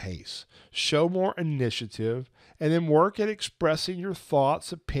faster pace. Show more initiative, and then work at expressing your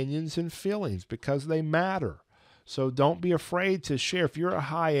thoughts, opinions, and feelings, because they matter. So don't be afraid to share. If you're a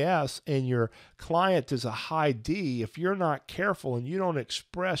high S and your client is a high D, if you're not careful and you don't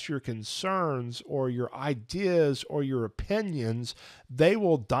express your concerns or your ideas or your opinions, they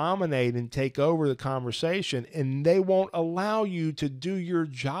will dominate and take over the conversation, and they won't allow you to do your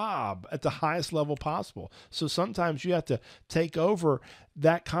job at the highest level possible. So sometimes you have to take over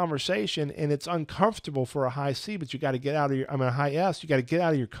that conversation, and it's uncomfortable for a high C, but you got to get out of a high S, you got to get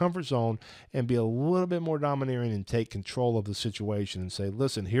out of your comfort zone and be a little bit more domineering and take control of the situation and say,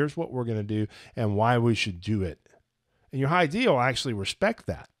 listen, here's what we're going to do and why we should do it. And your high D will actually respect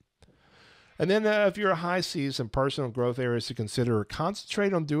that. And then if you're a high C, some personal growth areas to consider: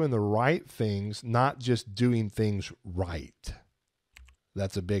 concentrate on doing the right things, not just doing things right.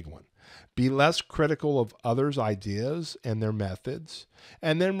 That's a big one. Be less critical of others' ideas and their methods,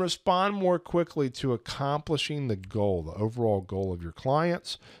 and then respond more quickly to accomplishing the goal, the overall goal of your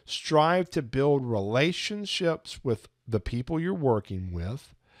clients. Strive to build relationships with the people you're working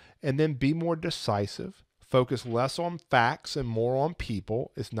with, and then be more decisive. Focus less on facts and more on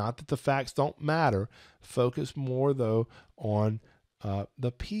people. It's not that the facts don't matter. Focus more, though, on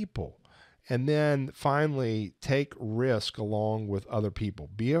the people. And then finally, take risk along with other people.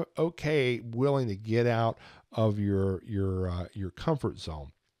 Be okay, willing to get out of your comfort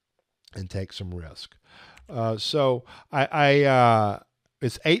zone and take some risk. So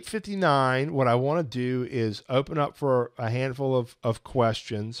it's 8:59. What I want to do is open up for a handful of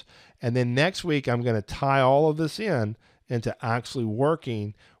questions, and then next week I'm going to tie all of this in into actually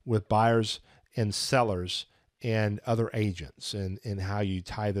working with buyers and sellers and other agents, and how you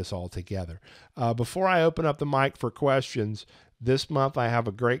tie this all together. Before I open up the mic for questions, this month I have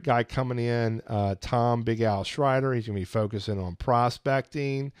a great guy coming in, Tom Big Al Schreider. He's going to be focusing on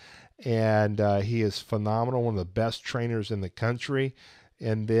prospecting, and he is phenomenal, one of the best trainers in the country.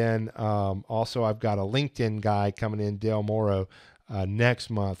 And then also I've got a LinkedIn guy coming in, Dale Morrow,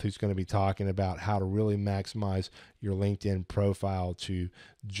 next month, who's going to be talking about how to really maximize your LinkedIn profile to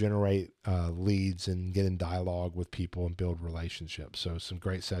generate leads and get in dialogue with people and build relationships. So some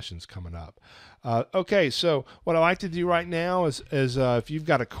great sessions coming up. Okay, so what I like to do right now is if you've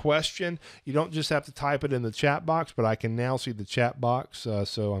got a question, you don't just have to type it in the chat box, but I can now see the chat box,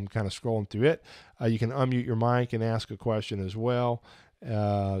 so I'm kind of scrolling through it. You can unmute your mic and ask a question as well.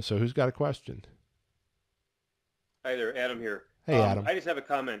 So who's got a question? Hi there, Adam here. Hey, Adam. I just have a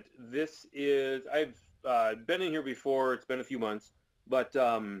comment. I've been in here before. It's been a few months, but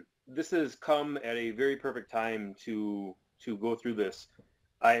this has come at a very perfect time to go through this.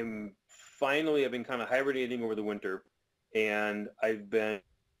 I've been kind of hibernating over the winter, and I've been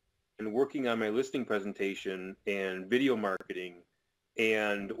working on my listing presentation and video marketing.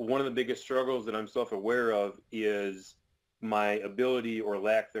 And one of the biggest struggles that I'm self-aware of is my ability or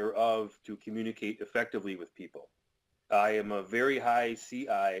lack thereof to communicate effectively with people. I am a very high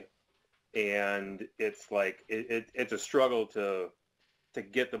CI, and it's like it's a struggle to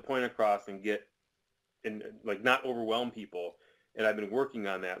get the point across and not overwhelm people. And I've been working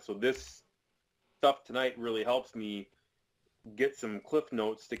on that. So this stuff tonight really helps me get some cliff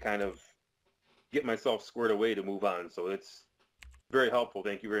notes to kind of get myself squared away to move on. So it's very helpful.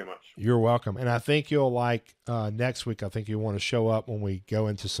 Thank you very much. You're welcome. And I think you'll like next week, I think you want to show up when we go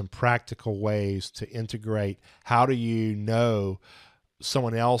into some practical ways to integrate. How do you know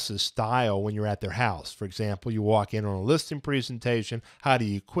someone else's style when you're at their house? For example, you walk in on a listing presentation. How do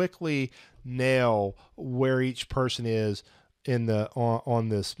you quickly nail where each person is in on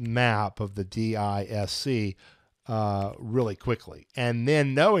this map of the DISC really quickly? And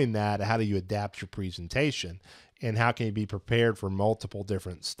then knowing that, how do you adapt your presentation? And how can you be prepared for multiple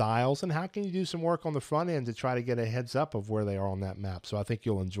different styles? And how can you do some work on the front end to try to get a heads up of where they are on that map? So I think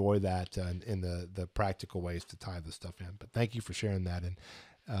you'll enjoy that in the practical ways to tie this stuff in. But thank you for sharing that. And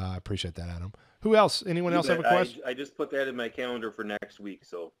I appreciate that, Adam. Who else? Anyone else have a question? I just put that in my calendar for next week.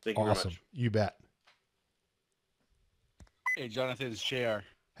 So thank you very much. You bet. Hey, Jonathan, it's JR.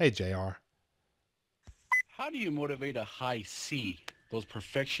 Hey, JR. How do you motivate a high C, those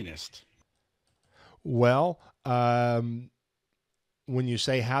perfectionists? Well, when you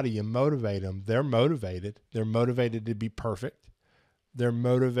say how do you motivate them, they're motivated. They're motivated to be perfect. They're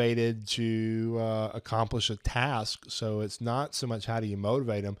motivated to accomplish a task. So it's not so much how do you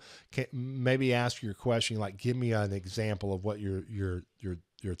motivate them. Maybe ask your question, like, give me an example of what you're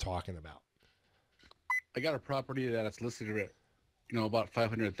talking about. I got a property that's listed at, about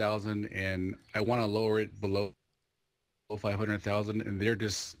 500,000, and I want to lower it below 500,000, and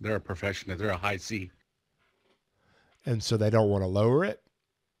they're a perfectionist. They're a high C. And so they don't want to lower it?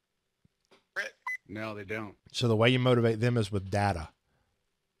 No, they don't. So the way you motivate them is with data.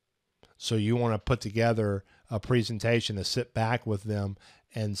 So you want to put together a presentation to sit back with them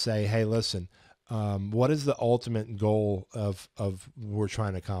and say, hey, listen, what is the ultimate goal of we're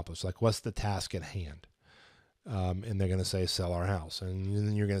trying to accomplish? Like, what's the task at hand? And they're going to say, sell our house. And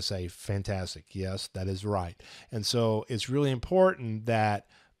then you're going to say, fantastic. Yes, that is right. And so it's really important that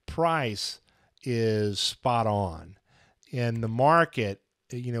price is spot on. In the market,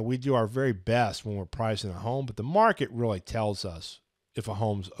 we do our very best when we're pricing a home, but the market really tells us if a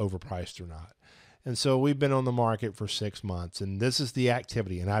home's overpriced or not. And so we've been on the market for 6 months, and this is the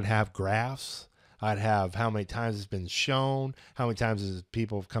activity. And I'd have graphs. I'd have how many times it's been shown, how many times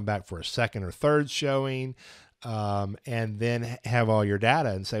people have come back for a second or third showing, and then have all your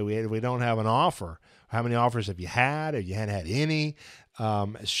data and say, we don't have an offer. How many offers have you had? If you hadn't had any,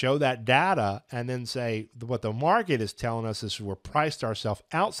 show that data, and then say what the market is telling us is we're priced ourselves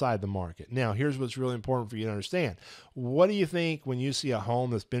outside the market. Now, here's what's really important for you to understand. What do you think when you see a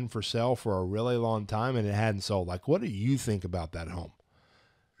home that's been for sale for a really long time and it hadn't sold? Like, what do you think about that home?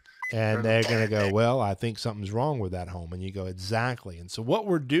 And they're going to go, well, I think something's wrong with that home. And you go, exactly. And so what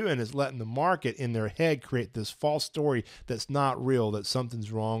we're doing is letting the market in their head create this false story that's not real, that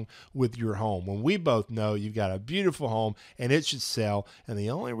something's wrong with your home. When we both know you've got a beautiful home and it should sell. And the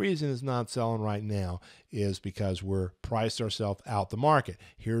only reason it's not selling right now is because we're priced ourselves out the market.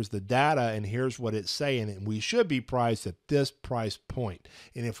 Here's the data and here's what it's saying. And we should be priced at this price point.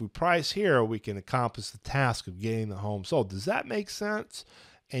 And if we price here, we can accomplish the task of getting the home sold. Does that make sense?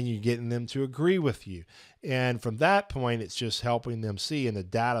 And you're getting them to agree with you. And from that point, it's just helping them see, and the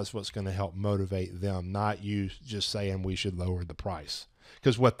data is what's going to help motivate them, not you just saying we should lower the price.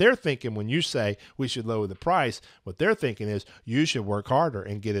 Because what they're thinking when you say we should lower the price, what they're thinking is you should work harder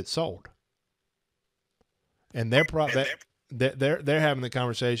and get it sold. And they're having the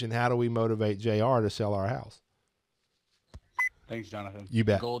conversation, how do we motivate JR to sell our house? Thanks, Jonathan. You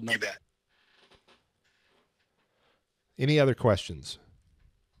bet. Gold nugget. You bet. Any other questions?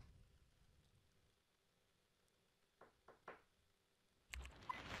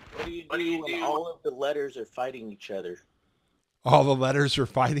 What do you do when all of the letters are fighting each other? All the letters are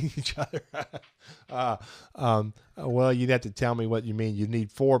fighting each other. Well, you'd have to tell me what you mean. You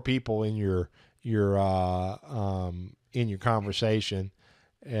need 4 people in your conversation,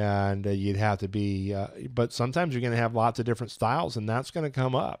 and you'd have to be. But sometimes you're going to have lots of different styles, and that's going to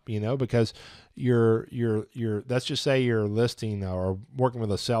come up, because you're. Let's just say you're listing or working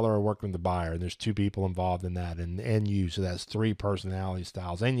with a seller or working with a buyer, and there's 2 people involved in that, and you. So that's 3 personality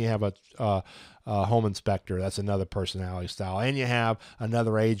styles, and you have a home inspector. That's another personality style, and you have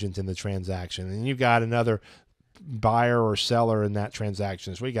another agent in the transaction, and you've got another buyer or seller in that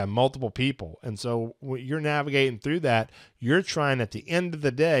transaction. So we got multiple people. And so when you're navigating through that, you're trying, at the end of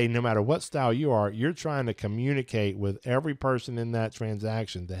the day, no matter what style you are, you're trying to communicate with every person in that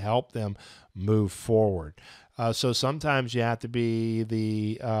transaction to help them move forward. So sometimes you have to be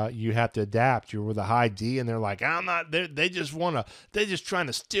you have to adapt. You're with a high D and they're like, I'm not, they're just trying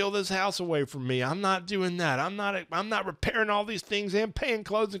to steal this house away from me. I'm not doing that. I'm not repairing all these things and paying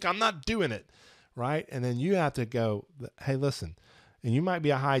closing. I'm not doing it. Right. And then you have to go, hey, listen, and you might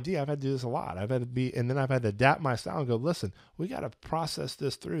be a high D. I've had to do this a lot. I've had to adapt my style and go, listen, we got to process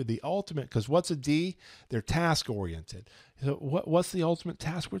this through the ultimate, because what's a D? They're task oriented. So what's the ultimate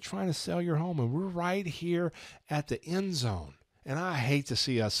task? We're trying to sell your home, and we're right here at the end zone. And I hate to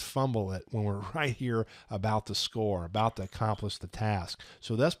see us fumble it when we're right here about to score, about to accomplish the task.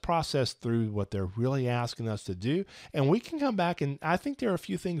 So let's process through what they're really asking us to do. And we can come back, and I think there are a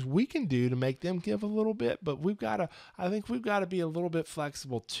few things we can do to make them give a little bit, but I think we've got to be a little bit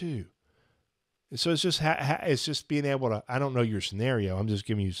flexible too. So it's just being able to, I don't know your scenario. I'm just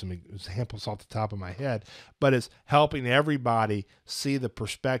giving you some examples off the top of my head, but it's helping everybody see the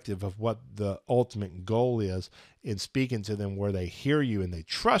perspective of what the ultimate goal is in speaking to them where they hear you and they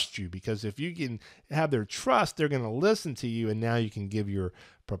trust you, because if you can have their trust, they're going to listen to you. And now you can give your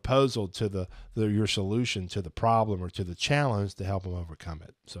proposal to your solution to the problem or to the challenge to help them overcome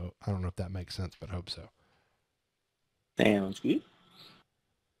it. So I don't know if that makes sense, but I hope so. Sounds good.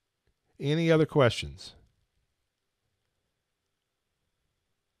 Any other questions?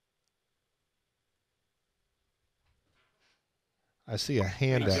 I see a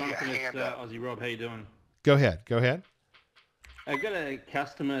hand up. Jonathan, it's Aussie Rob. How you doing? Go ahead. I've got a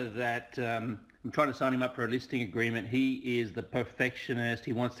customer that I'm trying to sign him up for a listing agreement. He is the perfectionist.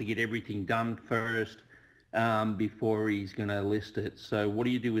 He wants to get everything done first before he's going to list it. So what do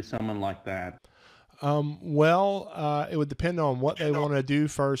you do with someone like that? It would depend on what they want to do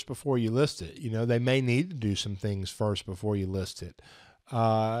first before you list it. They may need to do some things first before you list it.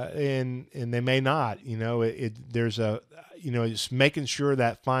 And they may not, it's making sure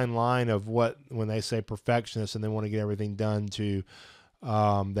that fine line of when they say perfectionist and they want to get everything done to,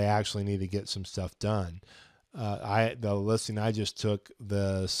 they actually need to get some stuff done. The listing I just took,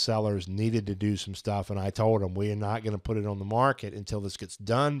 the sellers needed to do some stuff, and I told them we are not going to put it on the market until this gets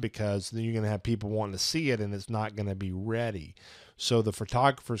done, because then you're going to have people wanting to see it and it's not going to be ready. So the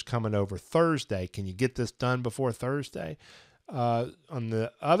photographer's coming over Thursday. Can you get this done before Thursday? On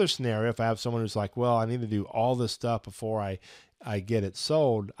the other scenario, if I have someone who's like, well, I need to do all this stuff before I get it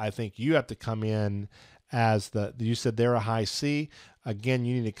sold, I think you have to come in as you said they're a high C. Again,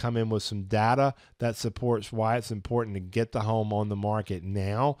 you need to come in with some data that supports why it's important to get the home on the market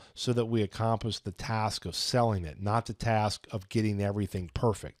now, so that we accomplish the task of selling it, not the task of getting everything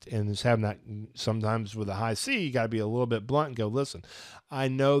perfect. And just having that, sometimes with a high C, you got to be a little bit blunt and go, listen, I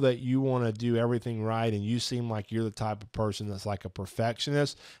know that you want to do everything right, and you seem like you're the type of person that's like a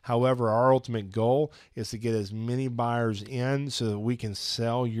perfectionist. However, our ultimate goal is to get as many buyers in so that we can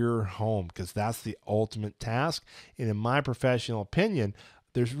sell your home, because that's the ultimate task. And in my professional opinion,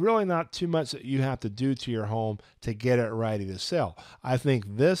 there's really not too much that you have to do to your home to get it ready to sell. I think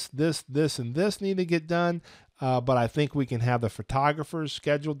this, and this need to get done, but I think we can have the photographers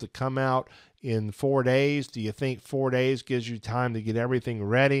scheduled to come out in 4 days. Do you think 4 days gives you time to get everything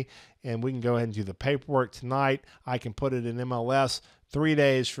ready? And we can go ahead and do the paperwork tonight. I can put it in MLS 3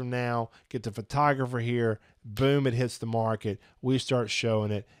 days from now, get the photographer here, boom, it hits the market. We start showing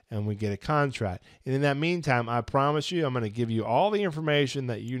it and we get a contract. And in that meantime, I promise you, I'm going to give you all the information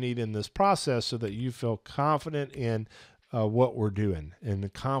that you need in this process so that you feel confident in what we're doing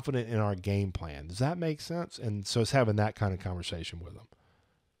and confident in our game plan. Does that make sense? And so it's having that kind of conversation with them.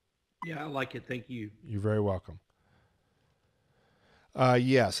 Yeah, I like it. Thank you. You're very welcome.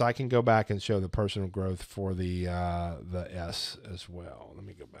 Yes, I can go back and show the personal growth for the S as well. Let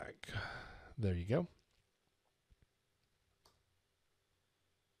me go back. There you go.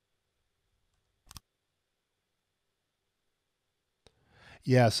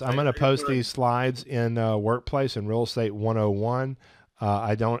 Yes, I'm going to post these slides in Workplace and Real Estate 101.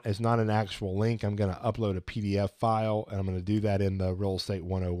 It's not an actual link. I'm going to upload a PDF file, and I'm going to do that in the Real Estate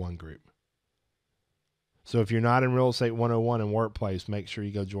 101 group. So if you're not in Real Estate 101 and Workplace, make sure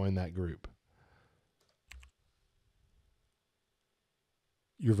you go join that group.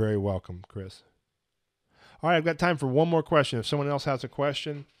 You're very welcome, Chris. All right, I've got time for one more question. If someone else has a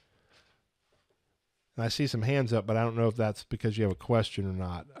question, and I see some hands up, but I don't know if that's because you have a question or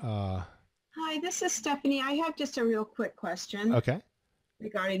not. Hi, this is Stephanie. I have just a real quick question. Okay.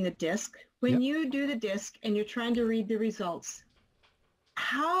 Regarding the disc. When you do the disc and you're trying to read the results,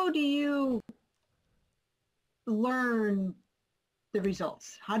 how do you learn the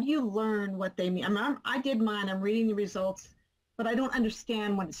results? How do you learn what they mean? I did mine. I'm reading the results, but I don't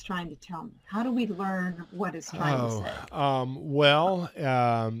understand what it's trying to tell me. How do we learn what it's trying to say?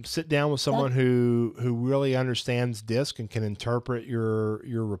 Sit down with someone who really understands DISC and can interpret your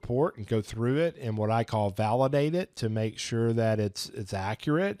report and go through it and what I call validate it to make sure that it's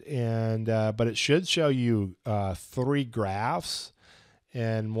accurate. And but it should show you 3 graphs,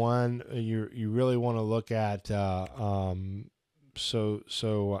 and one you really want to look at.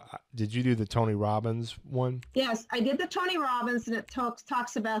 So did you do the Tony Robbins one? Yes, I did the Tony Robbins, and it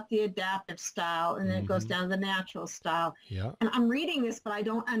talks about the adaptive style, and then it goes down to the natural style. Yeah. And I'm reading this, but I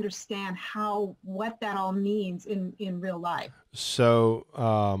don't understand what that all means in real life.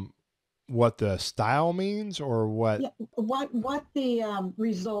 So what the style means, or what? Yeah, what the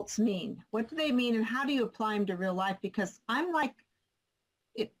results mean. What do they mean, and how do you apply them to real life? Because I'm like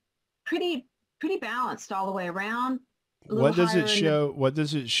it pretty balanced all the way around. What does it show? What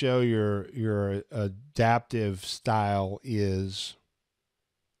does it show your adaptive style is?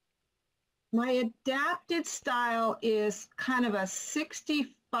 My adapted style is kind of a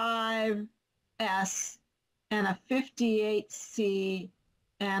 65S and a 58C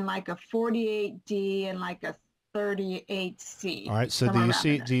and like a 48D and like a 38C. All right. So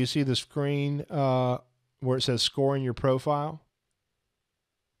do you see the screen where it says scoring your profile?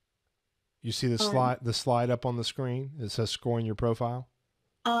 You see the slide up on the screen? It says scoring your profile?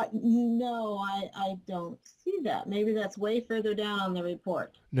 No, I don't see that. Maybe that's way further down on the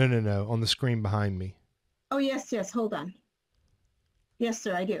report. No. On the screen behind me. Oh, yes. Hold on. Yes,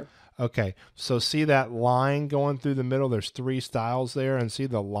 sir, I do. Okay. So see that line going through the middle? There's 3 styles there, and see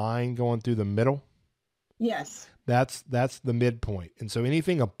the line going through the middle? Yes. That's the midpoint. And so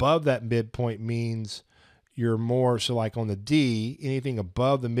anything above that midpoint means you're more, so like on the D, anything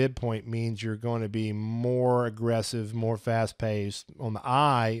above the midpoint means you're going to be more aggressive, more fast paced. On the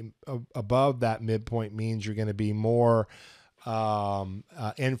I, above that midpoint means you're going to be more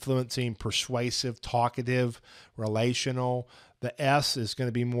influencing, persuasive, talkative, relational. The S is going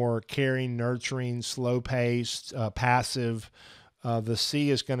to be more caring, nurturing, slow paced, passive. The C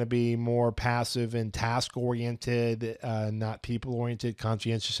is going to be more passive and task-oriented, not people-oriented,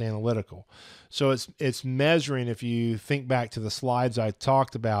 conscientious, analytical. So it's measuring, if you think back to the slides I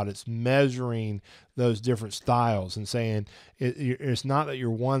talked about, it's measuring those different styles and saying it's not that you're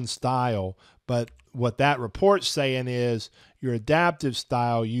one style, but what that report's saying is your adaptive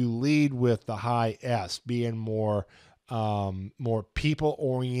style, you lead with the high S, being more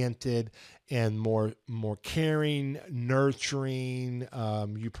people-oriented and more caring, nurturing.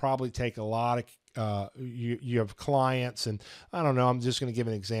 You probably take a lot of you have clients, and I don't know, I'm just going to give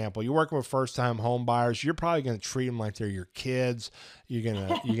an example. You're working with first-time home buyers. You're probably going to treat them like they're your kids. You're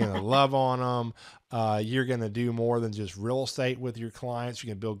gonna love on them. You're going to do more than just real estate with your clients. You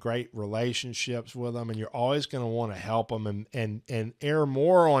can build great relationships with them, and you're always going to want to help them and err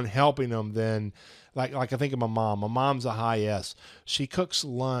more on helping them than like I think of my mom. My mom's a high S. She cooks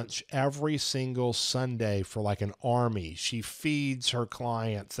lunch every single Sunday for like an army. She feeds her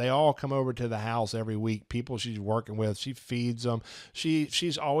clients. They all come over to the house every week. People she's working with, she feeds them.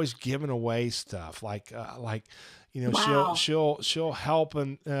 She's always giving away stuff like you know, Wow. she'll help,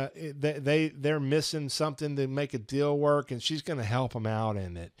 and they're missing something to make a deal work, and she's going to help them out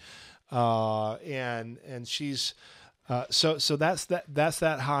in it. And she's so that's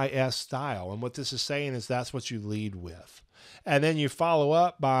that high S style. And what this is saying is that's what you lead with, and then you follow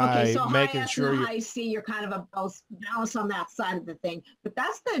up by Okay, so making high S sure and you. high C, you're kind of a balance on that side of the thing. But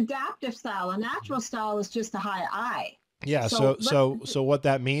that's the adaptive style. A natural style is just a high I. Yeah, so what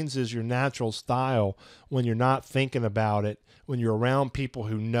that means is your natural style, when you're not thinking about it, when you're around people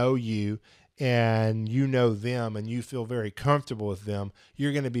who know you and you know them and you feel very comfortable with them,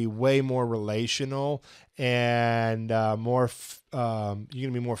 you're going to be way more relational and you're going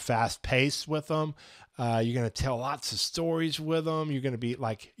to be more fast paced with them. You're going to tell lots of stories with them. You're going to be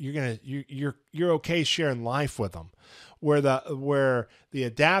like you're okay sharing life with them. Where the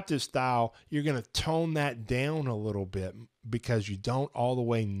adaptive style, you're going to tone that down a little bit because you don't all the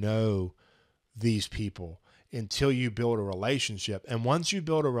way know these people until you build a relationship. And once you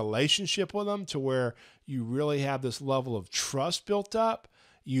build a relationship with them to where you really have this level of trust built up,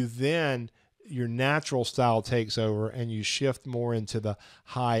 your natural style takes over and you shift more into the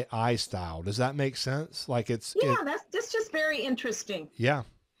high I style. Does that make sense? Like that's just very interesting. Yeah.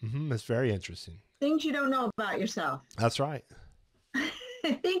 It's very interesting. Things you don't know about yourself. That's right.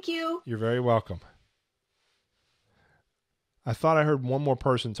 Thank you. You're very welcome. I thought I heard one more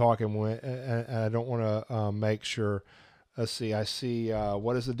person talking, and I don't want to make sure. Let's see. I see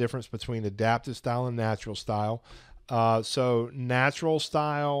what is the difference between adaptive style and natural style. So natural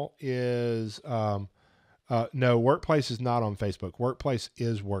style is no, Workplace is not on Facebook. Workplace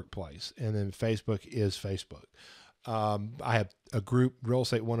is Workplace, and then Facebook is Facebook. I have a group, Real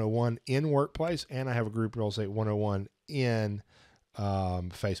Estate 101, in Workplace, and I have a group, Real Estate 101, in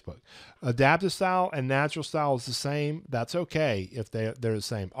Facebook. Adaptive style and natural style is the same. That's okay if they're the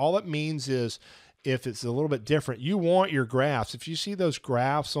same. All it means is if it's a little bit different, you want your graphs. If you see those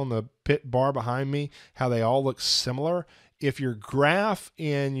graphs on the pit bar behind me, how they all look similar, if your graph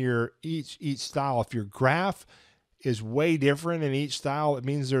in your each style, if your graph is way different in each style, it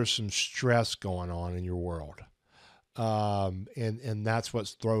means there's some stress going on in your world. And that's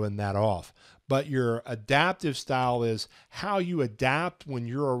what's throwing that off. But your adaptive style is how you adapt when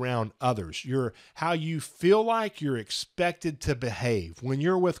you're around others. How you feel like you're expected to behave. When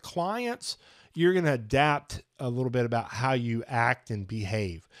you're with clients, you're going to adapt a little bit about how you act and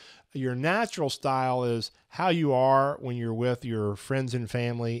behave. Your natural style is how you are when you're with your friends and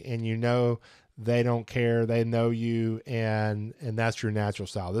family, and you know they don't care, they know you, and that's your natural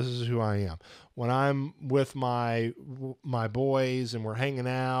style. This is who I am. When I'm with my boys and we're hanging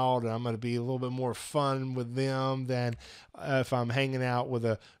out, and I'm going to be a little bit more fun with them than if I'm hanging out with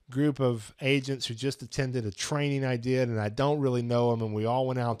a group of agents who just attended a training I did and I don't really know them, and we all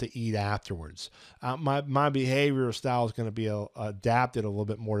went out to eat afterwards. My behavioral style is going to be adapted a little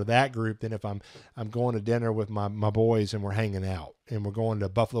bit more to that group than if I'm going to dinner with my boys and we're hanging out and we're going to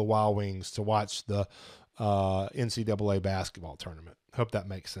Buffalo Wild Wings to watch the NCAA basketball tournament. Hope that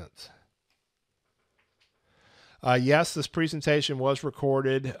makes sense. Yes, this presentation was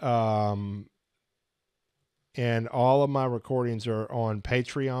recorded, and all of my recordings are on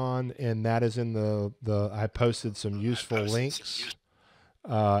Patreon, and that is in I posted some useful links,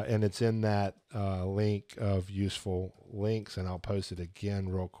 and it's in that link of useful links, and I'll post it again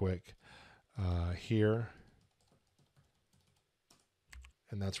real quick here.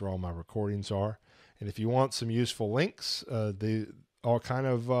 And that's where all my recordings are. And if you want some useful links, all kind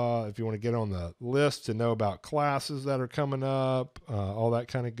of, if you want to get on the list to know about classes that are coming up, all that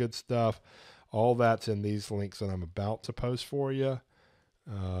kind of good stuff, all that's in these links that I'm about to post for you.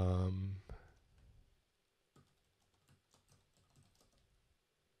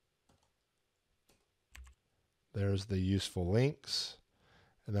 There's the useful links.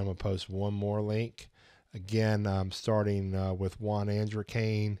 And then I'm going to post one more link. Again, I'm starting with Juan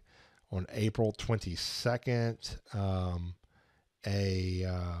Andrikane on April 22nd.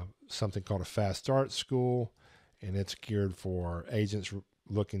 Something called a Fast Start School, and it's geared for agents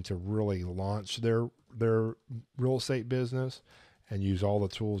looking to really launch their real estate business and use all the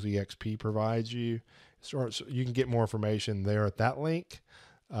tools EXP provides you. So you can get more information there at that link.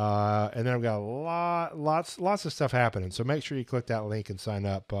 And then I've got lots of stuff happening. So make sure you click that link and sign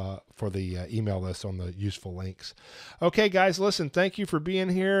up for the email list on the useful links. Okay, guys, listen, thank you for being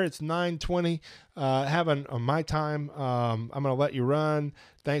here. It's 9:20, having my time. I'm going to let you run.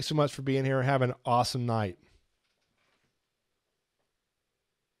 Thanks so much for being here. Have an awesome night.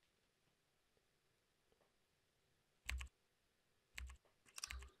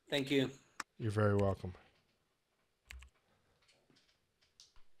 Thank you. You're very welcome.